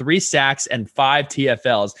gave up 3 sacks and 5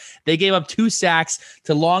 TFLs. They gave up 2 sacks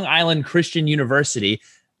to Long Island Christian University,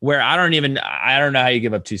 where I don't know how you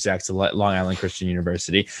give up 2 sacks to Long Island Christian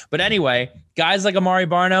University. But anyway, guys like Amari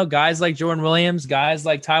Barno, guys like Jordan Williams, guys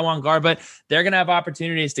like Taiwan Garbutt, they're going to have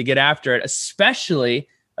opportunities to get after it, especially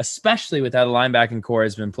with how the linebacking core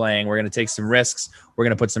has been playing. We're going to take some risks. We're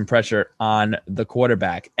going to put some pressure on the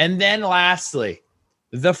quarterback. And then lastly,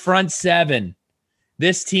 the front 7.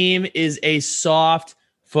 This team is a soft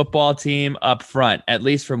football team up front, at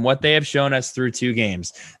least from what they have shown us through 2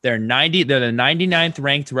 games. They're the 99th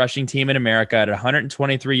ranked rushing team in America at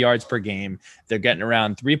 123 yards per game. They're getting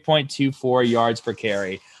around 3.24 yards per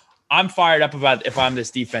carry. I'm fired up about if I'm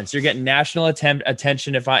this defense. You're getting national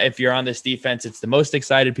attention if you're on this defense. It's the most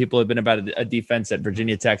excited people have been about a defense at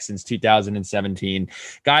Virginia Tech since 2017.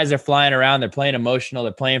 Guys are flying around. They're playing emotional.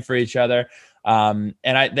 They're playing for each other.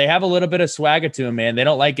 They have a little bit of swagger to them, man. They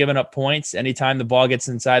don't like giving up points. Anytime the ball gets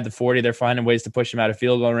inside the 40, they're finding ways to push them out of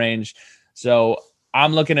field goal range. So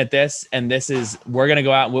I'm looking at this, and we're going to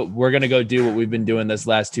go out. We're going to go do what we've been doing this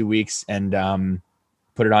last 2 weeks and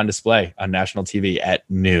put it on display on national TV at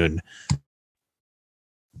noon.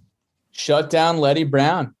 Shut down Letty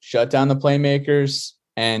Brown, shut down the playmakers,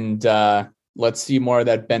 and let's see more of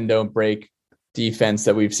that bend don't break defense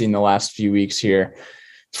that we've seen the last few weeks here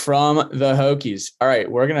from the Hokies. All right,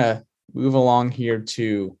 we're going to move along here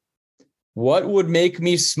to what would make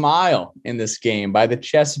me smile in this game by the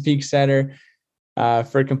Chesapeake Center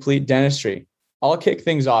for Complete Dentistry. I'll kick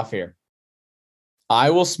things off here. I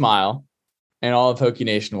will smile, and all of Hokie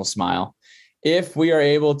Nation will smile, if we are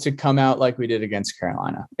able to come out like we did against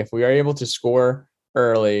Carolina, if we are able to score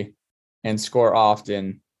early and score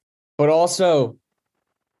often, but also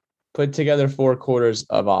put together 4 quarters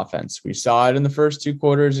of offense. We saw it in the first 2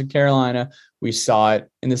 quarters in Carolina. We saw it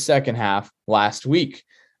in the second half last week.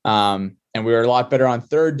 And we were a lot better on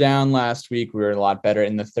 3rd down last week. We were a lot better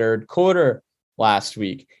in the 3rd quarter last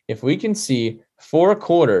week. If we can see 4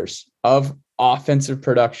 quarters of offensive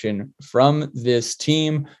production from this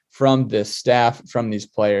team, from this staff, from these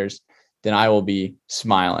players, then I will be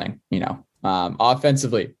smiling.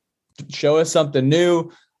 Offensively, show us something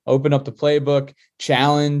new, open up the playbook,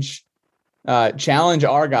 challenge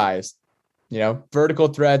our guys, vertical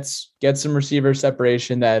threats, get some receiver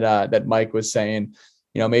separation that Mike was saying,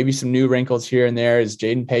 maybe some new wrinkles here and there. Is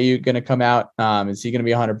Jaden Payute going to come out? Is he going to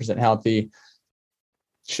be 100% healthy?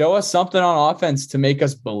 Show us something on offense to make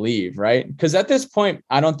us believe, right? Because at this point,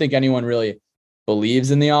 I don't think anyone really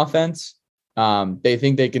believes in the offense. They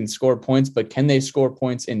think they can score points, but can they score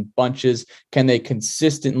points in bunches? Can they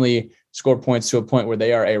consistently score points to a point where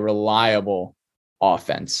they are a reliable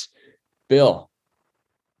offense? Bill.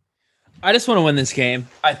 I just want to win this game.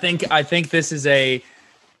 I think this is I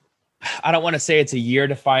don't want to say it's a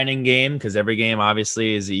year-defining game, because every game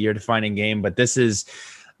obviously is a year-defining game, but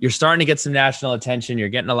you're starting to get some national attention. You're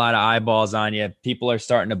getting a lot of eyeballs on you. People are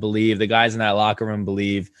starting to believe. The guys in that locker room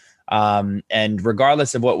believe. And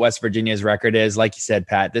regardless of what West Virginia's record is, like you said,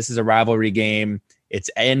 Pat, this is a rivalry game. It's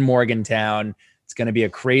in Morgantown. It's going to be a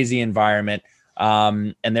crazy environment.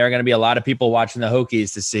 And there are going to be a lot of people watching the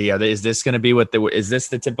Hokies to see, is this going to be is this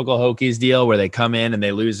the typical Hokies deal where they come in and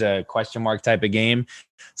they lose a question mark type of game?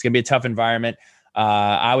 It's going to be a tough environment.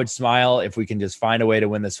 I would smile if we can just find a way to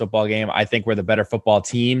win this football game. I think we're the better football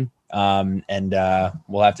team. And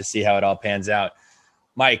we'll have to see how it all pans out.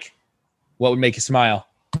 Mike, what would make you smile?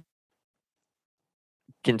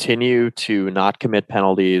 Continue to not commit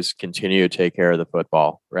penalties, continue to take care of the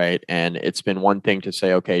football, right? And it's been one thing to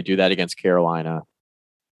say, okay, do that against Carolina,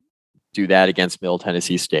 do that against Middle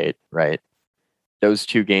Tennessee State, right? Those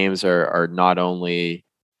 2 games are not only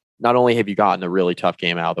have you gotten a really tough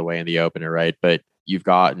game out of the way in the opener, right? But you've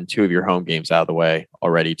gotten 2 of your home games out of the way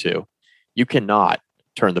already too. You cannot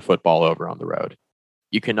turn the football over on the road.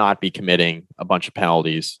 You cannot be committing a bunch of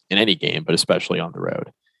penalties in any game, but especially on the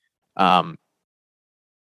road.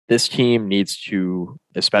 This team needs to,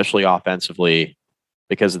 especially offensively,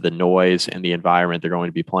 because of the noise and the environment they're going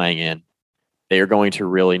to be playing in, they are going to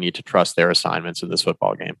really need to trust their assignments in this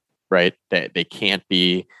football game, right? They can't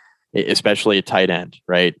be especially at tight end,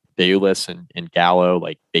 right? Deulis and Gallo,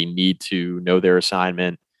 like they need to know their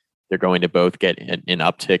assignment. They're going to both get an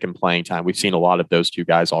uptick in playing time. We've seen a lot of those two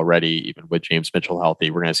guys already, even with James Mitchell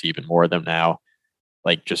healthy. We're going to see even more of them now.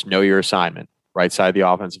 Like, just know your assignment. Right side of the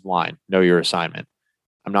offensive line, know your assignment.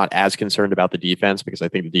 I'm not as concerned about the defense because I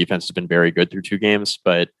think the defense has been very good through 2 games,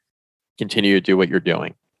 but continue to do what you're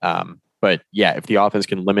doing. But yeah, if the offense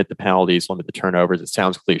can limit the penalties, limit the turnovers, it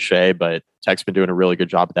sounds cliche, but Tech's been doing a really good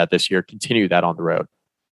job of that this year. Continue that on the road.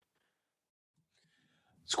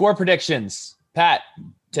 Score predictions. Pat,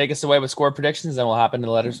 take us away with score predictions, and we'll hop into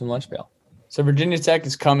the letters from Lunch Pail. So Virginia Tech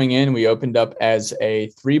is coming in. We opened up as a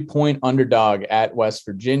 3-point underdog at West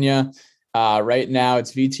Virginia. Right now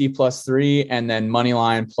it's VT +3 and then money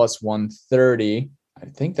line +130. I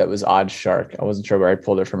think that was Odd Shark. I wasn't sure where I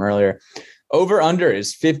pulled it from earlier. Over under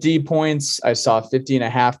is 50 points. I saw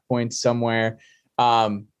 50.5 points somewhere.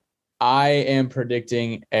 I am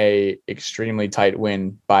predicting a extremely tight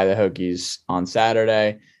win by the Hokies on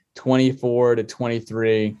Saturday,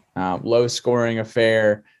 24-23, low scoring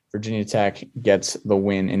affair. Virginia Tech gets the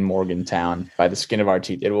win in Morgantown by the skin of our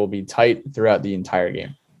teeth. It will be tight throughout the entire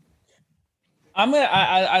game.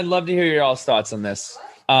 I'd love to hear your all's thoughts on this.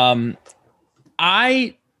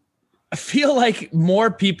 I feel like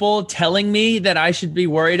more people telling me that I should be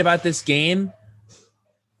worried about this game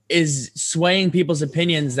is swaying people's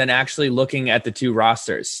opinions than actually looking at the 2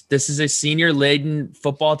 rosters. This is a senior-laden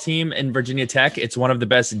football team in Virginia Tech. It's one of the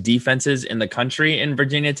best defenses in the country in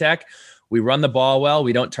Virginia Tech. We run the ball well.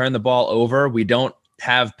 We don't turn the ball over. We don't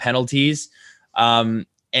have penalties. And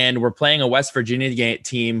we're playing a West Virginia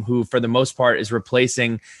team who, for the most part, is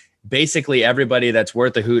replacing basically everybody that's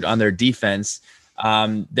worth a hoot on their defense.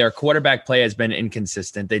 Their quarterback play has been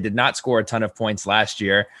inconsistent. They did not score a ton of points last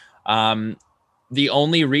year. The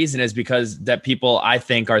only reason is because that people, I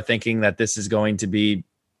think, are thinking that this is going to be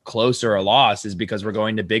close or a loss is because we're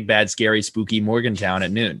going to big, bad, scary, spooky Morgantown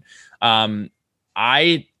at noon.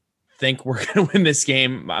 I think we're going to win this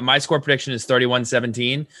game. My score prediction is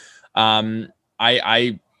 31-17.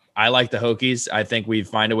 I like the Hokies. I think we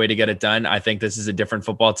find a way to get it done. I think this is a different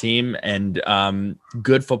football team, and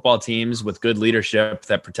good football teams with good leadership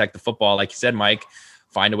that protect the football, like you said, Mike,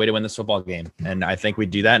 find a way to win this football game. And I think we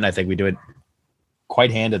do that, and I think we do it quite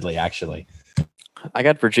handedly, actually. I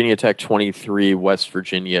got Virginia Tech 23, West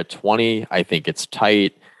Virginia 20. I think it's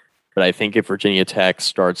tight. But I think if Virginia Tech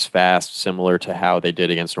starts fast, similar to how they did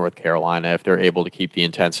against North Carolina, if they're able to keep the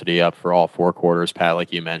intensity up for all 4 quarters, Pat,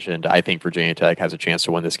 like you mentioned, I think Virginia Tech has a chance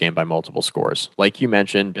to win this game by multiple scores. Like you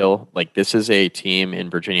mentioned, Bill, like this is a team in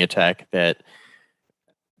Virginia Tech that,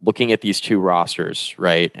 looking at these 2 rosters,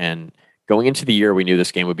 right, and going into the year, we knew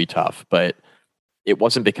this game would be tough, but it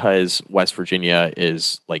wasn't because West Virginia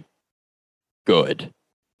is like good,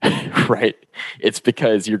 right? It's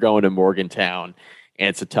because you're going to Morgantown. And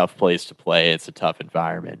it's a tough place to play. It's a tough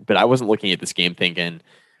environment. But I wasn't looking at this game thinking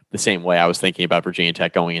the same way I was thinking about Virginia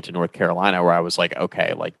Tech going into North Carolina, where I was like,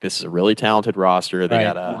 okay, like this is a really talented roster. They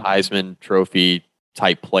got a Heisman Trophy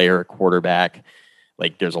type player, quarterback.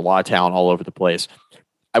 Like there's a lot of talent all over the place.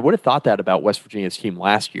 I would have thought that about West Virginia's team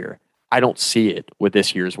last year. I don't see it with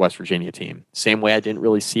this year's West Virginia team. Same way I didn't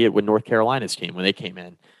really see it with North Carolina's team when they came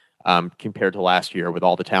in compared to last year with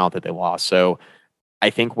all the talent that they lost. So I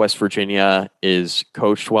think West Virginia is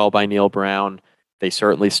coached well by Neil Brown. They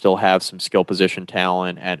certainly still have some skill position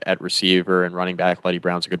talent at receiver and running back. Letty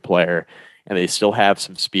Brown's a good player. And they still have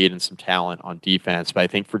some speed and some talent on defense. But I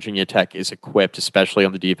think Virginia Tech is equipped, especially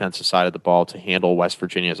on the defensive side of the ball, to handle West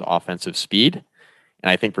Virginia's offensive speed. And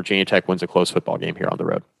I think Virginia Tech wins a close football game here on the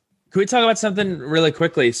road. Can we talk about something really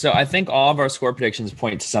quickly? So I think all of our score predictions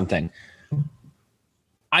point to something.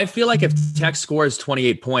 I feel like if Tech scores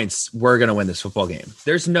 28 points, we're going to win this football game.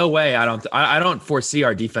 There's no way. I don't foresee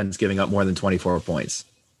our defense giving up more than 24 points.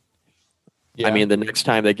 Yeah. I mean, the next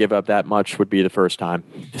time they give up that much would be the first time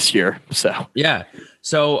this year. So yeah.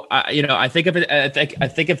 So I think if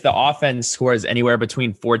the offense scores anywhere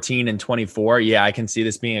between 14 and 24, yeah, I can see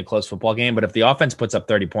this being a close football game. But if the offense puts up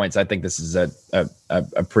 30 points, I think this is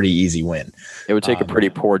a pretty easy win. It would take a pretty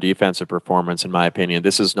poor defensive performance, in my opinion.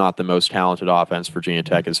 This is not the most talented offense Virginia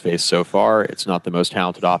Tech has faced so far. It's not the most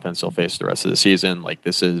talented offense they'll face the rest of the season. Like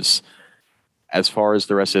this is, as far as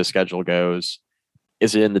the rest of the schedule goes.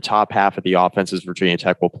 Is it in the top half of the offenses Virginia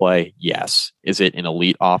Tech will play? Yes. Is it an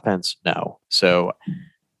elite offense? No. So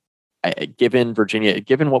given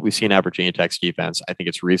what we've seen at Virginia Tech's defense, I think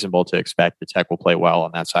it's reasonable to expect the Tech will play well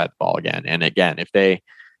on that side of the ball again. And again, if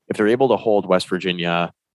they're able to hold West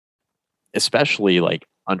Virginia, especially like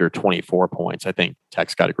under 24 points, I think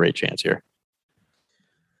Tech's got a great chance here.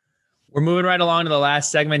 We're moving right along to the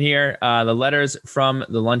last segment here. The letters from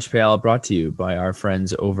the lunch pail brought to you by our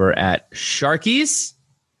friends over at Sharkies.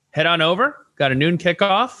 Head on over. Got a noon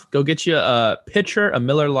kickoff. Go get you a pitcher, a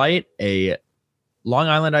Miller Lite, a Long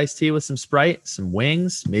Island iced tea with some Sprite, some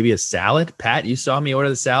wings, maybe a salad. Pat, you saw me order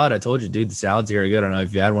the salad. I told you, dude, the salad's very good. I don't know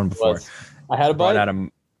if you had one before. I had a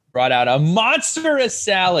bite. Brought out a monstrous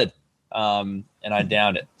salad, and I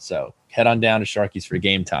downed it. So head on down to Sharkies for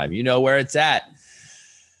game time. You know where it's at.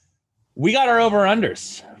 We got our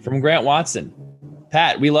over-unders from Grant Watson.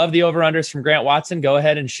 Pat, we love the over-unders from Grant Watson. Go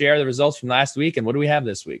ahead and share the results from last week. And what do we have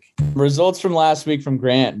this week? Results from last week from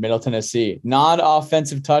Grant, Middle Tennessee.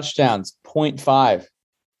 Non-offensive touchdowns, 0.5.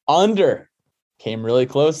 Under. Came really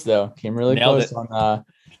close, though. Came really Nailed close on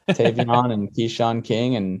Tavion and Keyshawn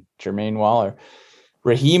King and Jermaine Waller.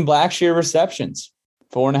 Raheem Blackshear receptions,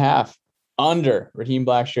 4.5. Under. Raheem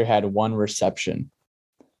Blackshear had 1 reception.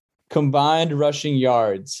 Combined rushing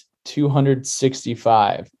yards,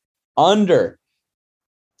 265. Under.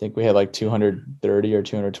 I think we had like 230 or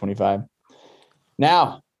 225.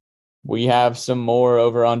 Now, we have some more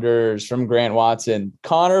over-unders from Grant Watson.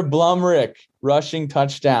 Connor Blumrick, rushing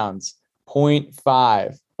touchdowns,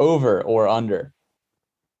 0.5. Over or under?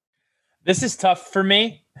 This is tough for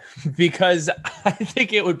me because I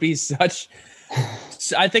think it would be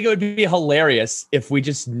hilarious if we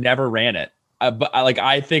just never ran it. But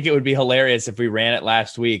I think it would be hilarious if we ran it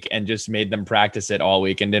last week and just made them practice it all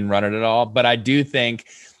week and didn't run it at all. But I do think,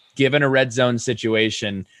 given a red zone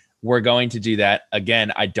situation, we're going to do that.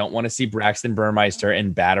 Again, I don't want to see Braxton Burmeister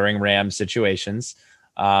in battering ram situations.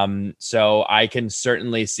 So I can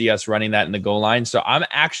certainly see us running that in the goal line. So I'm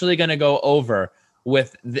actually going to go over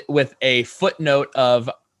with a footnote of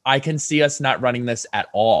I can see us not running this at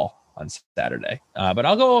all on Saturday. But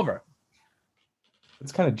I'll go over.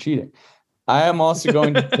 It's kind of cheating. I am also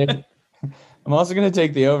going to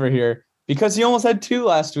take the over here because he almost had 2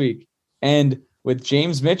 last week. And with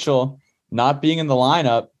James Mitchell not being in the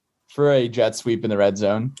lineup for a jet sweep in the red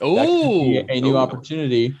zone, that could be a new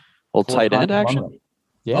opportunity. Little tight end action.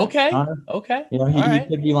 Yeah. Okay. You know, he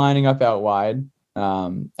could be lining up out wide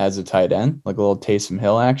as a tight end, like a little Taysom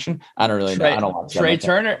Hill action. I don't really know. I don't watch Trey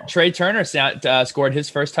Turner scored his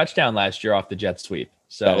first touchdown last year off the jet sweep.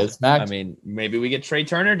 So, I mean, maybe we get Trey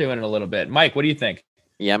Turner doing it a little bit. Mike, what do you think?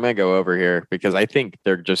 Yeah, I'm going to go over here because I think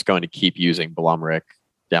they're just going to keep using Blumrick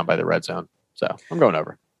down by the red zone. So I'm going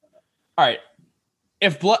over. All right.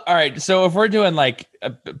 So if we're doing like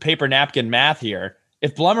a paper napkin math here,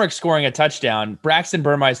 if Blumrick's scoring a touchdown, Braxton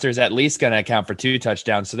Burmeister is at least going to account for 2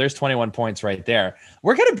 touchdowns. So there's 21 points right there.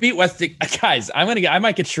 We're going to beat guys. I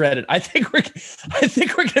might get shredded. I think we're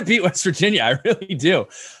going to beat West Virginia. I really do.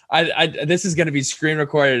 This is going to be screen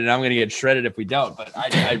recorded and I'm going to get shredded if we don't, but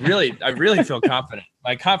I really feel confident.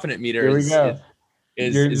 My confident meter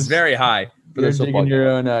is very high. You're digging your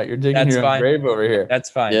own grave over here. That's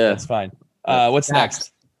fine. Yeah. That's fine. What's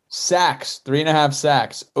next? Sacks, 3.5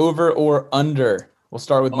 sacks, over or under? We'll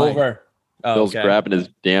start with Mike. Over. Bill's grabbing his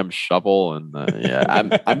damn shovel, and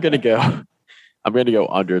I'm gonna go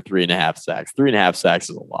under 3.5 sacks. 3.5 sacks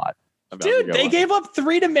is a lot. Dude, they gave up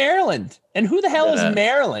 3 to Maryland, and who the hell is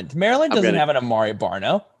Maryland? Maryland doesn't have an Amari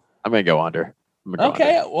Barno. I'm gonna go under.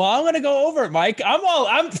 Okay, well, I'm gonna go over, Mike.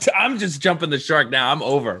 I'm just jumping the shark now. I'm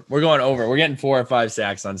over. We're going over. We're getting 4 or 5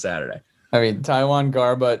 sacks on Saturday. I mean, Taiwan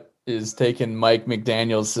Garbutt is taking Mike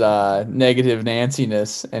McDaniel's negative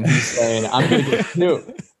Nancy-ness, and he's saying, I'm going to get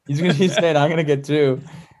 2. He's saying, I'm going to get 2.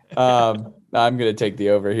 I'm going to take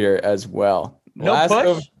the over here as well. No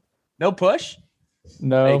push? No push.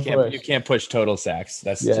 You can't push total sacks.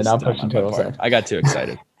 Not pushing total sacks. I got too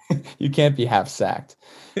excited. You can't be half sacked.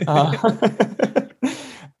 All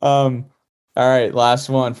right, last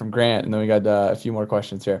one from Grant, and then we got a few more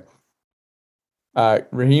questions here.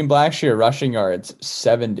 Raheem Blackshear, rushing yards,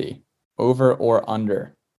 70. Over or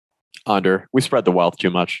under? Under. We spread the wealth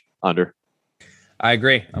too much. Under. I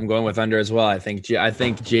agree. I'm going with under as well. I think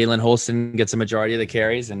Jalen Holston gets a majority of the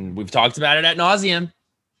carries, and we've talked about it ad nauseum.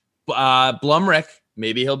 Blumrick,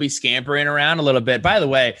 maybe he'll be scampering around a little bit. By the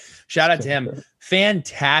way, shout out to him.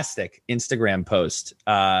 Fantastic Instagram post.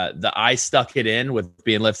 The I stuck it in with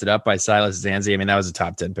being lifted up by Silas Zanzi. I mean, that was a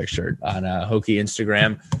top 10 picture on Hokie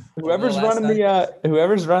Instagram. Whoever's running the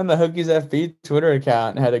Hokies FB Twitter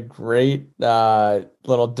account had a great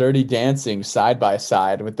little dirty dancing side by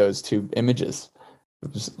side with those 2 images.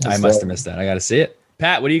 I must have missed that. I got to see it.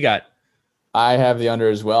 Pat, what do you got? I have the under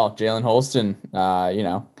as well. Jalen Holston,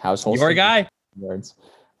 how's Holston? Your guy. Yards.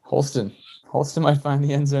 Holston might find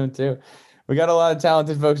the end zone too. We got a lot of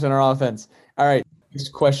talented folks on our offense. All right. Next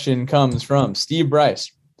question comes from Steve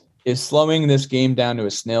Bryce. Is slowing this game down to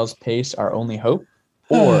a snail's pace our only hope?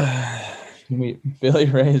 Or Billy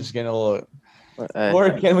Ray is getting a little,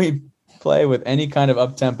 or can we play with any kind of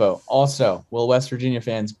up tempo? Also, will West Virginia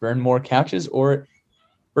fans burn more couches in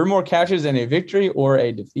a victory or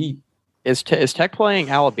a defeat? Is Tech playing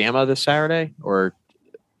Alabama this Saturday or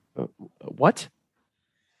what?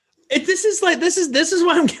 This is why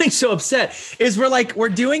I'm getting so upset. Is we're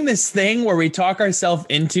doing this thing where we talk ourselves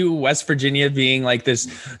into West Virginia being like this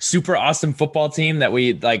super awesome football team that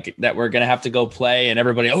we're gonna have to go play, and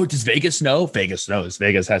everybody, oh, does Vegas know? Vegas knows.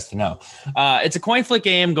 Vegas has to know. It's a coin flip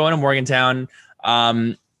game going to Morgantown.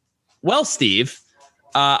 Well, Steve,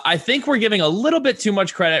 I think we're giving a little bit too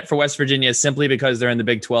much credit for West Virginia simply because they're in the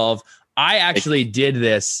Big 12. I actually did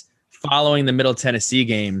this following the Middle Tennessee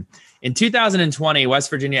game. In 2020, West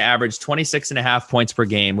Virginia averaged 26.5 points per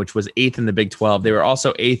game, which was 8th in the Big 12. They were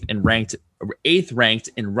also 8th ranked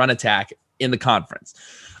in run attack in the conference.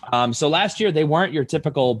 So last year, they weren't your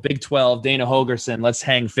typical Big 12, Dana Holgorsen, let's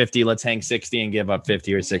hang 50, let's hang 60 and give up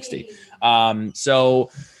 50 or 60. So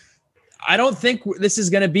I don't think this is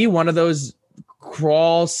going to be one of those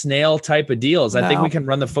crawl snail type of deals. I think we can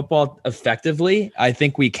run the football effectively. I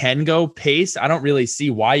think we can go pace. I don't really see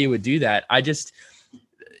why you would do that.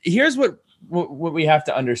 Here's what we have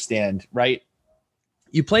to understand, right?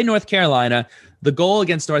 You play North Carolina. The goal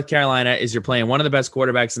against North Carolina is you're playing one of the best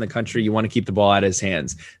quarterbacks in the country. You want to keep the ball out of his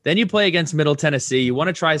hands. Then you play against Middle Tennessee. You want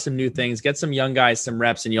to try some new things, get some young guys some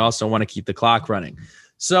reps, and you also want to keep the clock running.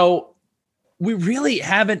 So we really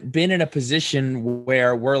haven't been in a position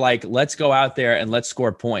where we're like, let's go out there and let's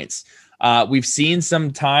score points. We've seen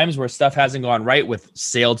some times where stuff hasn't gone right with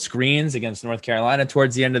sailed screens against North Carolina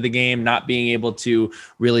towards the end of the game, not being able to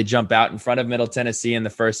really jump out in front of Middle Tennessee in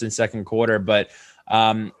the first and second quarter. But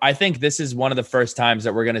I think this is one of the first times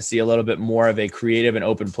that we're going to see a little bit more of a creative and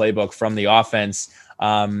open playbook from the offense.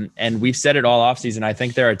 And we've said it all offseason. I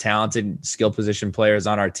think there are talented skill position players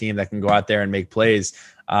on our team that can go out there and make plays.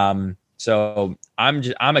 So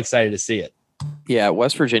I'm excited to see it. Yeah,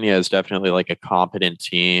 West Virginia is definitely like a competent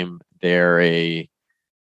team. They're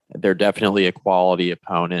definitely a quality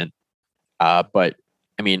opponent. But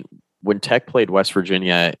I mean, when Tech played West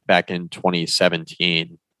Virginia back in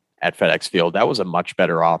 2017 at FedEx Field, that was a much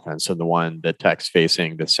better offense than the one that Tech's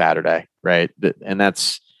facing this Saturday, right? And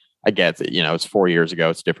that's, I get that, it's 4 years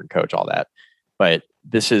ago, it's a different coach, all that. But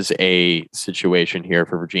this is a situation here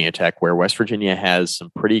for Virginia Tech where West Virginia has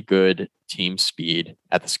some pretty good team speed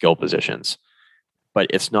at the skill positions. But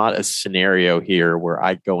it's not a scenario here where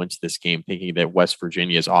I go into this game thinking that West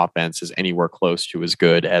Virginia's offense is anywhere close to as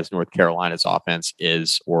good as North Carolina's offense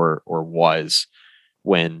is or was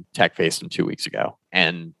when Tech faced them 2 weeks ago.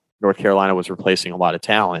 And North Carolina was replacing a lot of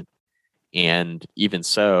talent. And even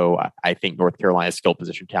so, I think North Carolina's skill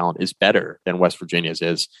position talent is better than West Virginia's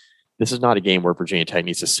is. This is not a game where Virginia Tech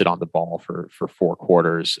needs to sit on the ball for 4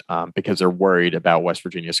 quarters because they're worried about West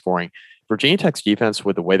Virginia scoring. Virginia Tech's defense,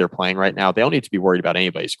 with the way they're playing right now, they don't need to be worried about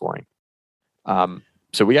anybody scoring.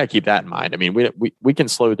 So we got to keep that in mind. I mean, we can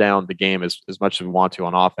slow down the game as much as we want to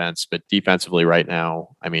on offense, but defensively right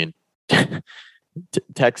now, I mean,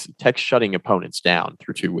 Tech's shutting opponents down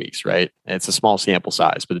through 2 weeks, right? And it's a small sample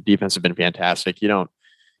size, but the defense has been fantastic. You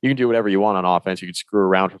can do whatever you want on offense. You can screw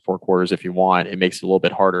around for 4 quarters if you want. It makes it a little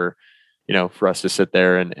bit harder, for us to sit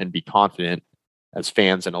there and be confident as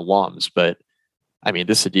fans and alums. But I mean,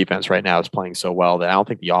 this defense right now is playing so well that I don't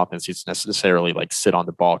think the offense needs to necessarily like sit on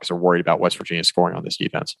the ball because they're worried about West Virginia scoring on this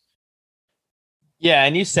defense. Yeah,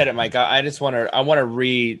 and you said it, Mike. I want to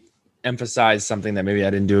re-emphasize something that maybe I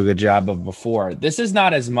didn't do a good job of before. This is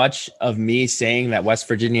not as much of me saying that West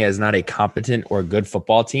Virginia is not a competent or good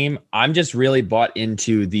football team. I'm just really bought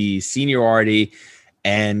into the seniority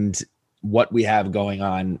and what we have going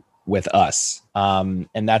on with us. And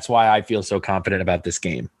that's why I feel so confident about this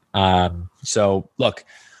game. So look,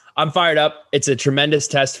 I'm fired up. It's a tremendous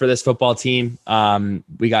test for this football team.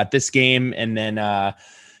 We got this game and then,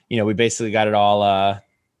 we basically got it all,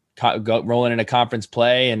 rolling into conference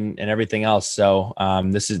play and everything else. So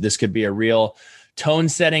this could be a real tone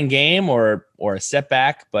setting game or a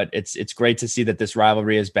setback, but it's great to see that this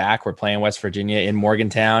rivalry is back. We're playing West Virginia in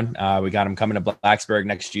Morgantown. We got them coming to Blacksburg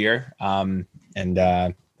next year.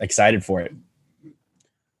 And excited for it.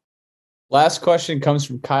 Last question comes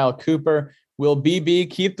from Kyle Cooper. Will BB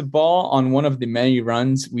keep the ball on one of the many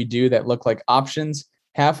runs we do that look like options?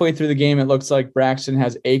 Halfway through the game, it looks like Braxton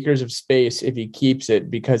has acres of space if he keeps it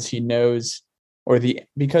because he knows,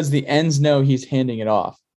 because the ends know he's handing it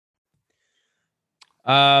off.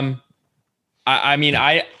 I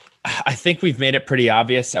think we've made it pretty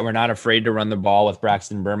obvious that we're not afraid to run the ball with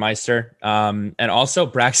Braxton Burmeister. And also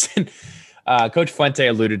Braxton, Coach Fuente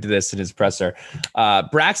alluded to this in his presser.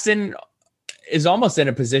 Braxton is almost in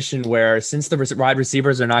a position where, since the wide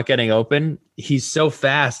receivers are not getting open, he's so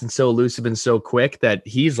fast and so elusive and so quick that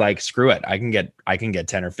he's like, screw it. I can get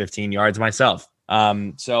 10 or 15 yards myself.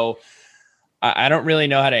 So I don't really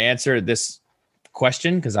know how to answer this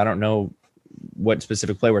question because I don't know what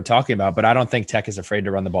specific play we're talking about, but I don't think Tech is afraid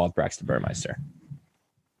to run the ball with Braxton Burmeister.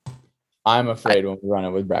 I'm afraid when we run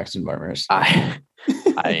it with Braxton Burmeister. I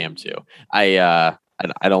am too. I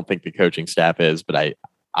don't think the coaching staff is, but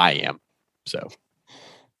I am. So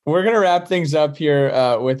we're going to wrap things up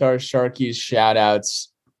here with our Sharkies shout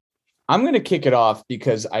outs. I'm going to kick it off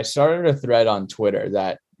because I started a thread on Twitter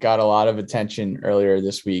that got a lot of attention earlier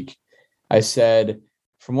this week. I said,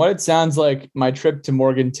 from what it sounds like, my trip to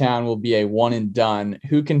Morgantown will be a one and done.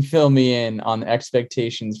 Who can fill me in on the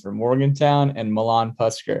expectations for Morgantown and Milan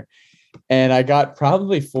Pusker? And I got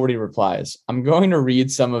probably 40 replies. I'm going to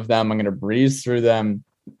read some of them. I'm going to breeze through them.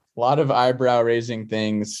 A lot of eyebrow raising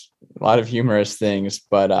things, a lot of humorous things,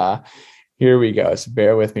 but here we go. So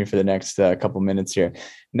bear with me for the next couple minutes here.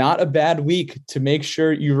 Not a bad week to make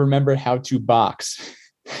sure you remember how to box.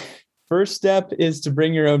 First step is to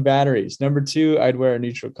bring your own batteries. Number 2, I'd wear a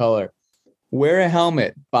neutral color. Wear a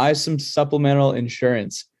helmet. Buy some supplemental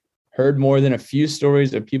insurance. Heard more than a few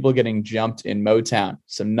stories of people getting jumped in Motown.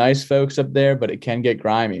 Some nice folks up there, but it can get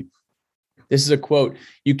grimy. This is a quote.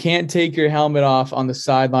 You can't take your helmet off on the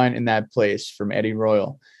sideline in that place, from Eddie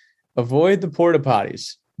Royal. Avoid the porta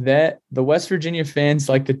potties. That the West Virginia fans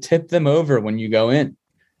like to tip them over when you go in.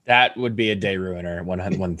 That would be a day ruiner,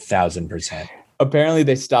 1,000%. Apparently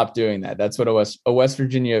they stopped doing that. That's what a West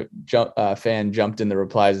Virginia fan jumped in the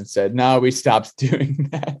replies and said, no, we stopped doing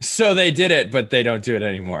that. So they did it, but they don't do it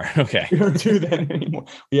anymore. Okay. We don't do that anymore.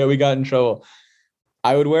 Yeah, we got in trouble.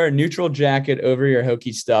 I would wear a neutral jacket over your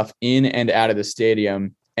Hokie stuff in and out of the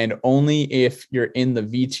stadium, and only if you're in the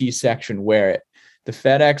VT section, wear it. The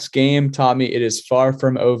FedEx game taught me it is far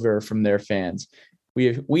from over from their fans.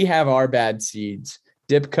 We have our bad seeds.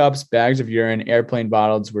 Dip cups, bags of urine, airplane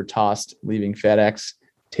bottles were tossed, leaving FedEx.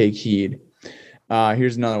 Take heed.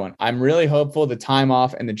 Here's another one. I'm really hopeful the time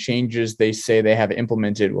off and the changes they say they have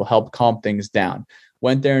implemented will help calm things down.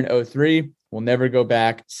 Went there in 2003. Will never go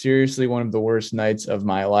back. Seriously, one of the worst nights of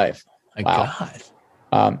my life. My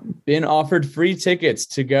God. Been offered free tickets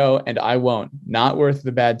to go, and I won't. Not worth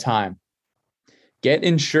the bad time. Get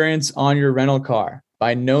insurance on your rental car.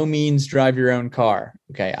 By no means drive your own car.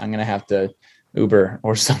 Okay, I'm going to have to Uber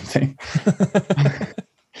or something.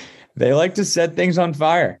 They like to set things on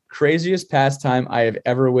fire. Craziest pastime I have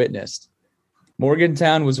ever witnessed.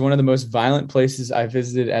 Morgantown was one of the most violent places I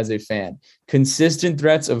visited as a fan. Consistent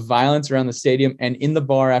threats of violence around the stadium and in the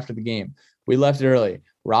bar after the game. We left early.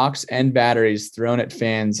 Rocks and batteries thrown at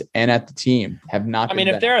fans and at the team have not been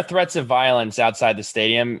if there are threats of violence outside the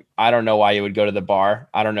stadium, I don't know why you would go to the bar.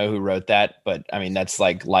 I don't know who wrote that, but that's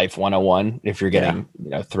like life 101. If you're getting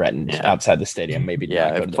threatened outside the stadium, maybe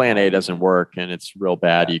if plan A doesn't work and it's real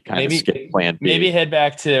bad, you kind of skip plan B. Maybe head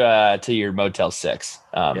back to your Motel 6.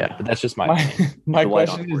 But that's just my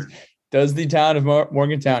question is, does the town of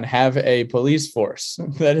Morgantown have a police force?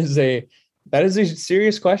 That is a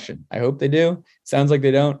serious question. I hope they do. Sounds like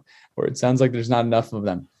they don't, or it sounds like there's not enough of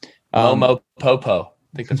them. Momo Popo.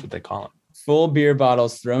 I think that's what they call them. Full beer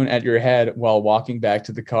bottles thrown at your head while walking back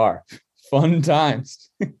to the car. Fun times.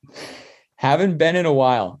 Haven't been in a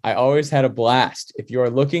while. I always had a blast. If you are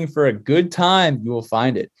looking for a good time, you will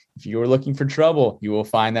find it. If you are looking for trouble, you will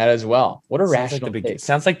find that as well. What a rational take.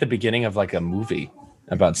 Sounds like the beginning of like a movie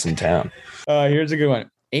about some town. Here's a good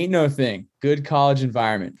one. Ain't no thing. Good college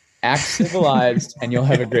environment. Act civilized and you'll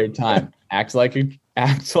have a great time. Act like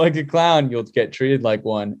a clown, you'll get treated like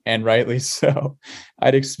one, and rightly so.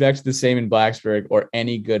 I'd expect the same in Blacksburg or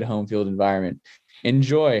any good home field environment.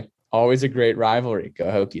 Enjoy. Always a great rivalry. Go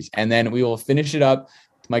Hokies. And then we will finish it up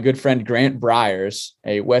with my good friend Grant Bryars,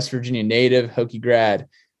 a West Virginia native, Hokie grad.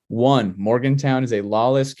 1, Morgantown is a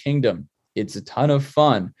lawless kingdom. It's a ton of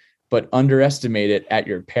fun, but underestimate it at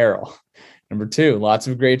your peril. Number 2, lots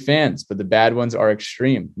of great fans, but the bad ones are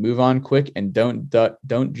extreme. Move on quick and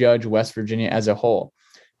don't judge West Virginia as a whole.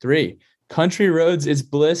 3, country roads is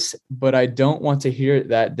bliss, but I don't want to hear it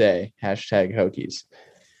that day. #Hokies.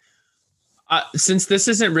 Since this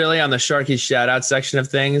isn't really on the Sharkies shout out section of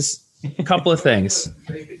things, a couple of things.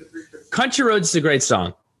 Country Roads is a great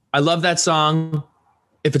song. I love that song.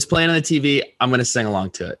 If it's playing on the TV, I'm going to sing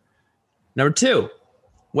along to it. Number 2,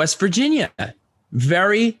 West Virginia.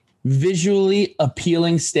 Very visually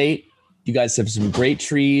appealing state. You guys have some great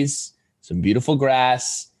trees, some beautiful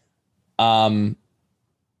grass. That's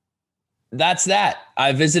that.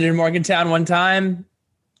 I visited Morgantown one time.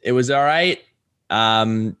 It was all right.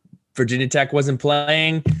 Virginia Tech wasn't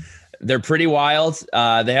playing. they're pretty wild.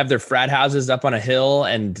 They have their frat houses up on a hill,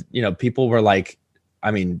 and people were like,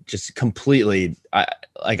 I mean, just completely.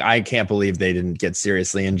 I can't believe they didn't get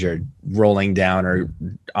seriously injured rolling down or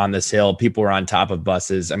on this hill. People were on top of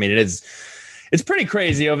buses. I mean, it's pretty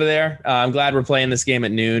crazy over there. I'm glad we're playing this game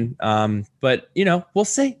at noon. But we'll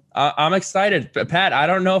see. I'm excited. But Pat, I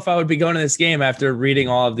don't know if I would be going to this game after reading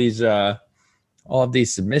all of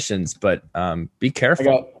these submissions. But be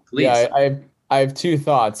careful, please. Yeah, I have two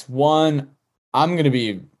thoughts. One, I'm going to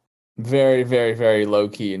be very, very, very low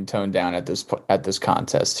key and toned down at this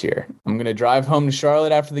contest here. I'm going to drive home to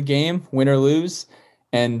Charlotte after the game, win or lose,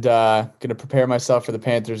 and going to prepare myself for the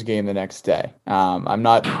Panthers game the next day. I'm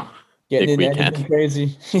not getting into anything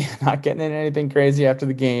crazy. Not getting into anything crazy after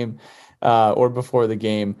the game or before the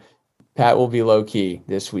game. Pat will be low key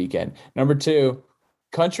this weekend. Number two,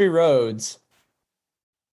 country roads.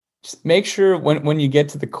 Just make sure when you get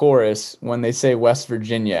to the chorus, when they say West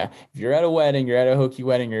Virginia, if you're at a wedding, you're at a Hokie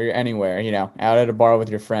wedding, or you're anywhere, out at a bar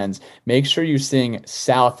with your friends, make sure you sing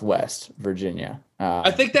Southwest Virginia.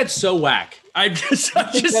 I think that's so whack.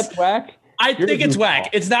 That's whack. I think it's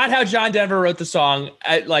whack. It's not how John Denver wrote the song.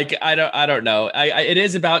 I don't know. It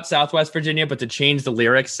is about Southwest Virginia, but to change the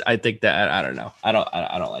lyrics, I think that I don't know. I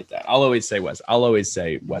don't like that. I'll always say West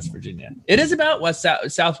Virginia. It is about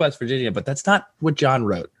Southwest Virginia, but that's not what John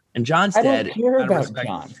wrote. And John's dead. I don't care about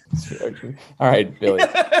John. All right, Billy.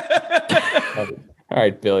 All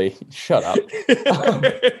right, Billy. Shut up.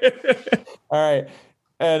 All right.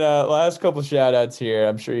 And last couple shout outs here.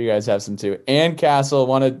 I'm sure you guys have some too. Ann Castle,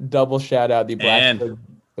 want to double shout out the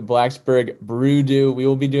Blacksburg Brew Do. We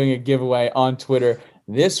will be doing a giveaway on Twitter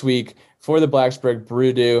this week for the Blacksburg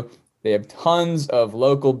Brew Do. They have tons of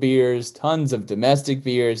local beers, tons of domestic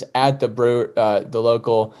beers at the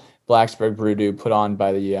local Blacksburg Brew Do put on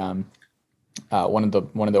by the one of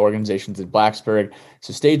the organizations at Blacksburg.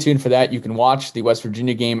 So stay tuned for that. You can watch the West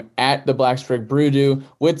Virginia game at the Blacksburg Brew Do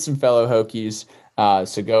with some fellow Hokies.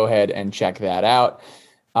 So go ahead and check that out.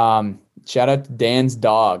 Shout out to Dan's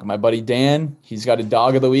dog. My buddy Dan, he's got a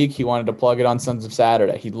dog of the week. He wanted to plug it on Sons of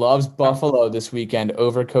Saturday. He loves Buffalo this weekend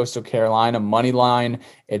over Coastal Carolina money line.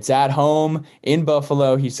 It's at home in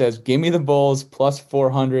Buffalo. He says, give me the Bulls plus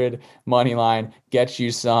 400 money line. Get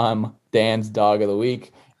you some. Dan's dog of the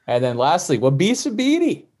week. And then lastly, Wabisa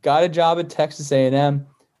Beatty got a job at Texas A&M.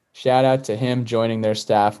 Shout out to him joining their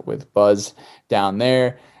staff with Buzz down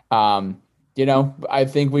there. I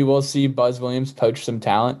think we will see Buzz Williams poach some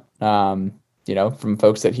talent, from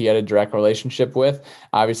folks that he had a direct relationship with.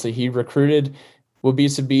 Obviously, he recruited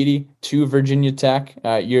Wabisa Beatty to Virginia Tech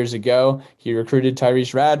years ago. He recruited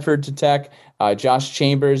Tyrese Radford to Tech. Josh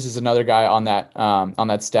Chambers is another guy on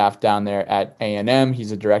that staff down there at A&M.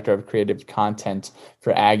 He's a director of creative content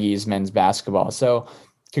for Aggies men's basketball. So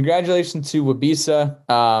congratulations to Wabisa.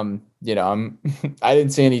 I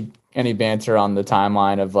didn't see any banter on the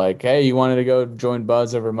timeline of like, hey, you wanted to go join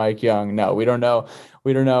Buzz over Mike Young. No, we don't know.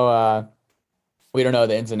 We don't know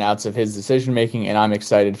the ins and outs of his decision making, and I'm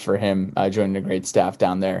excited for him joining a great staff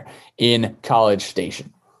down there in College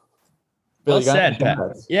Station. Billy, well said, Pat.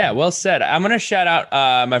 Yeah, well said. I'm going to shout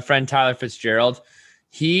out my friend Tyler Fitzgerald.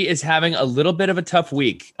 He is having a little bit of a tough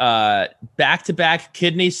week. Back-to-back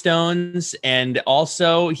kidney stones, and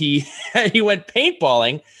also he went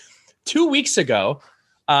paintballing 2 weeks ago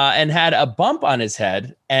and had a bump on his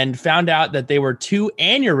head and found out that they were 2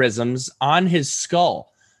 aneurysms on his skull.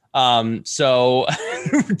 So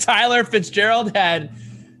Tyler Fitzgerald had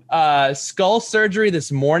skull surgery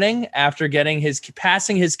this morning after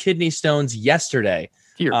passing his kidney stones yesterday.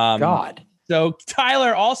 Dear God. So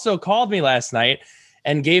Tyler also called me last night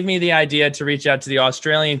and gave me the idea to reach out to the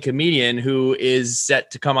Australian comedian who is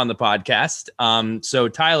set to come on the podcast. So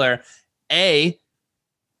Tyler, A,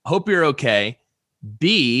 hope you're okay.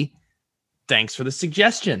 B, thanks for the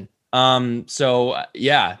suggestion.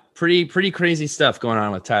 Pretty crazy stuff going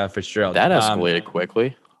on with Tyler Fitzgerald. That escalated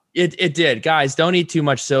quickly. It did. Guys, don't eat too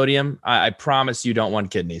much sodium. I promise you don't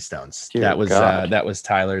want kidney stones. Dear that was God. that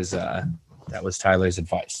was Tyler's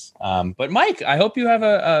advice. But Mike, I hope you have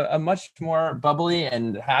a much more bubbly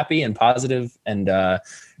and happy and positive and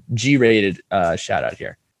G-rated shout out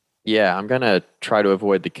here. Yeah, I'm going to try to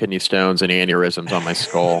avoid the kidney stones and aneurysms on my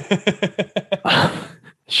skull.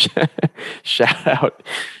 Shout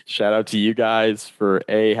out to you guys for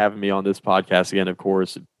A, having me on this podcast again, of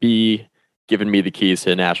course. B, giving me the keys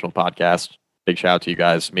to a national podcast. Big shout out to you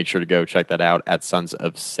guys. Make sure to go check that out at Sons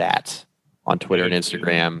of Sat on Twitter and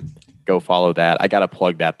Instagram. Go follow that. I got to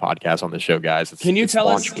plug that podcast on the show, guys. Can you tell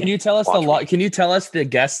us the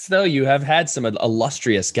guests though? You have had some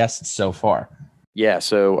illustrious guests so far. Yeah,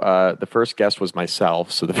 so the first guest was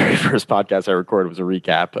myself. So the very first podcast I recorded was a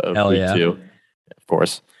recap of week 2, of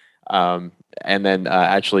course. And then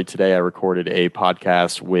actually today I recorded a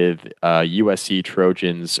podcast with USC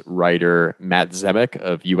Trojans writer Matt Zemek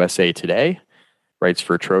of USA Today, writes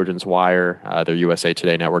for Trojans Wire, their USA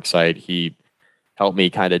Today network site. He helped me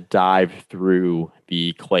kind of dive through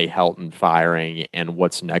the Clay Helton firing and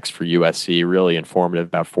what's next for USC. Really informative,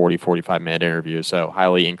 about 45-minute interview. So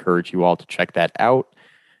highly encourage you all to check that out.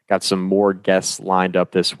 Got some more guests lined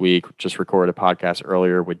up this week. Just recorded a podcast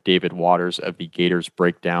earlier with David Waters of the Gators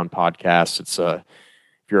Breakdown podcast. It's if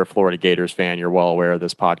you're a Florida Gators fan, you're well aware of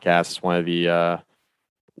this podcast. It's one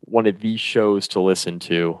of the shows to listen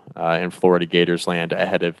to in Florida Gators land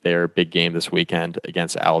ahead of their big game this weekend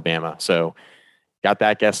against Alabama. So got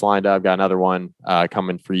that guest lined up. Got another one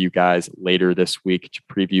coming for you guys later this week to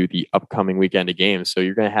preview the upcoming weekend of games. So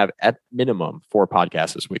you're going to have at minimum 4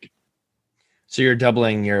 podcasts this week. So you're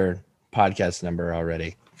doubling your podcast number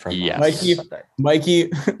already. From Mikey,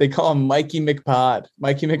 they call him Mikey McPod.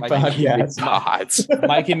 Mikey McPod.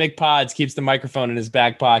 Mikey McPods keeps the microphone in his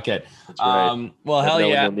back pocket. That's right. Well, hell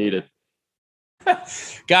yeah. You'll need it.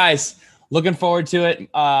 Guys, looking forward to it.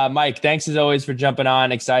 Mike, thanks as always for jumping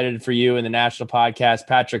on. Excited for you in the national podcast.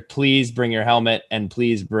 Patrick, please bring your helmet and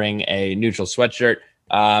please bring a neutral sweatshirt.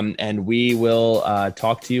 And we will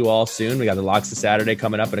talk to you all soon. We got the Locks of Saturday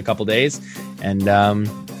coming up in a couple days, and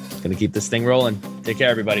going to keep this thing rolling. Take care,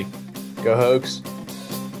 everybody. Go Hogs.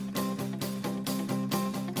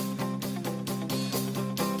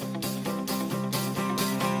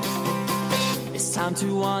 It's time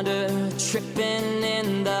to wander, tripping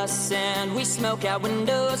in the sand. We smoke out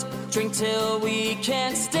windows, drink till we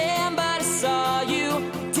can't stand. But I saw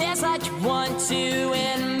you dance like you want to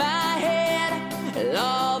in my head. And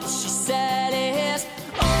all that she said is,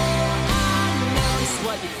 oh, I know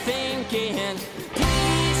what you're thinking.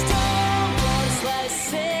 Please don't go, just let it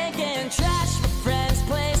sink in. Trash my friend's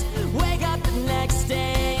place, wake up the next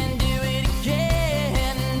day and do it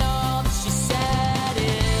again. And all that she said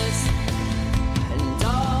is, and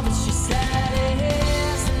all that she said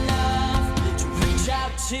is enough to reach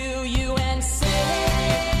out to you and say,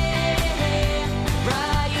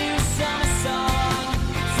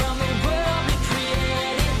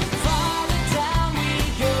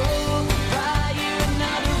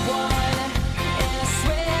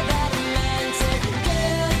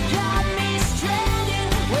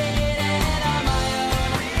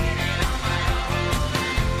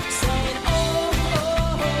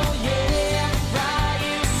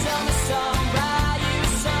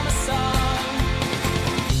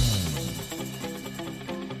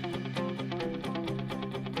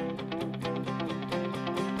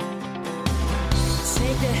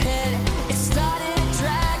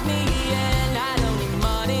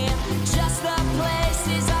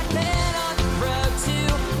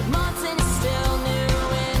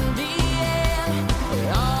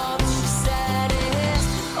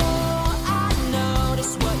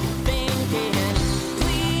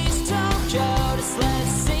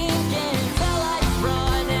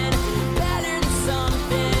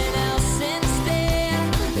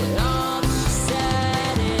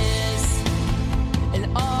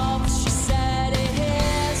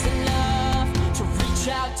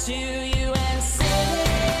 to you and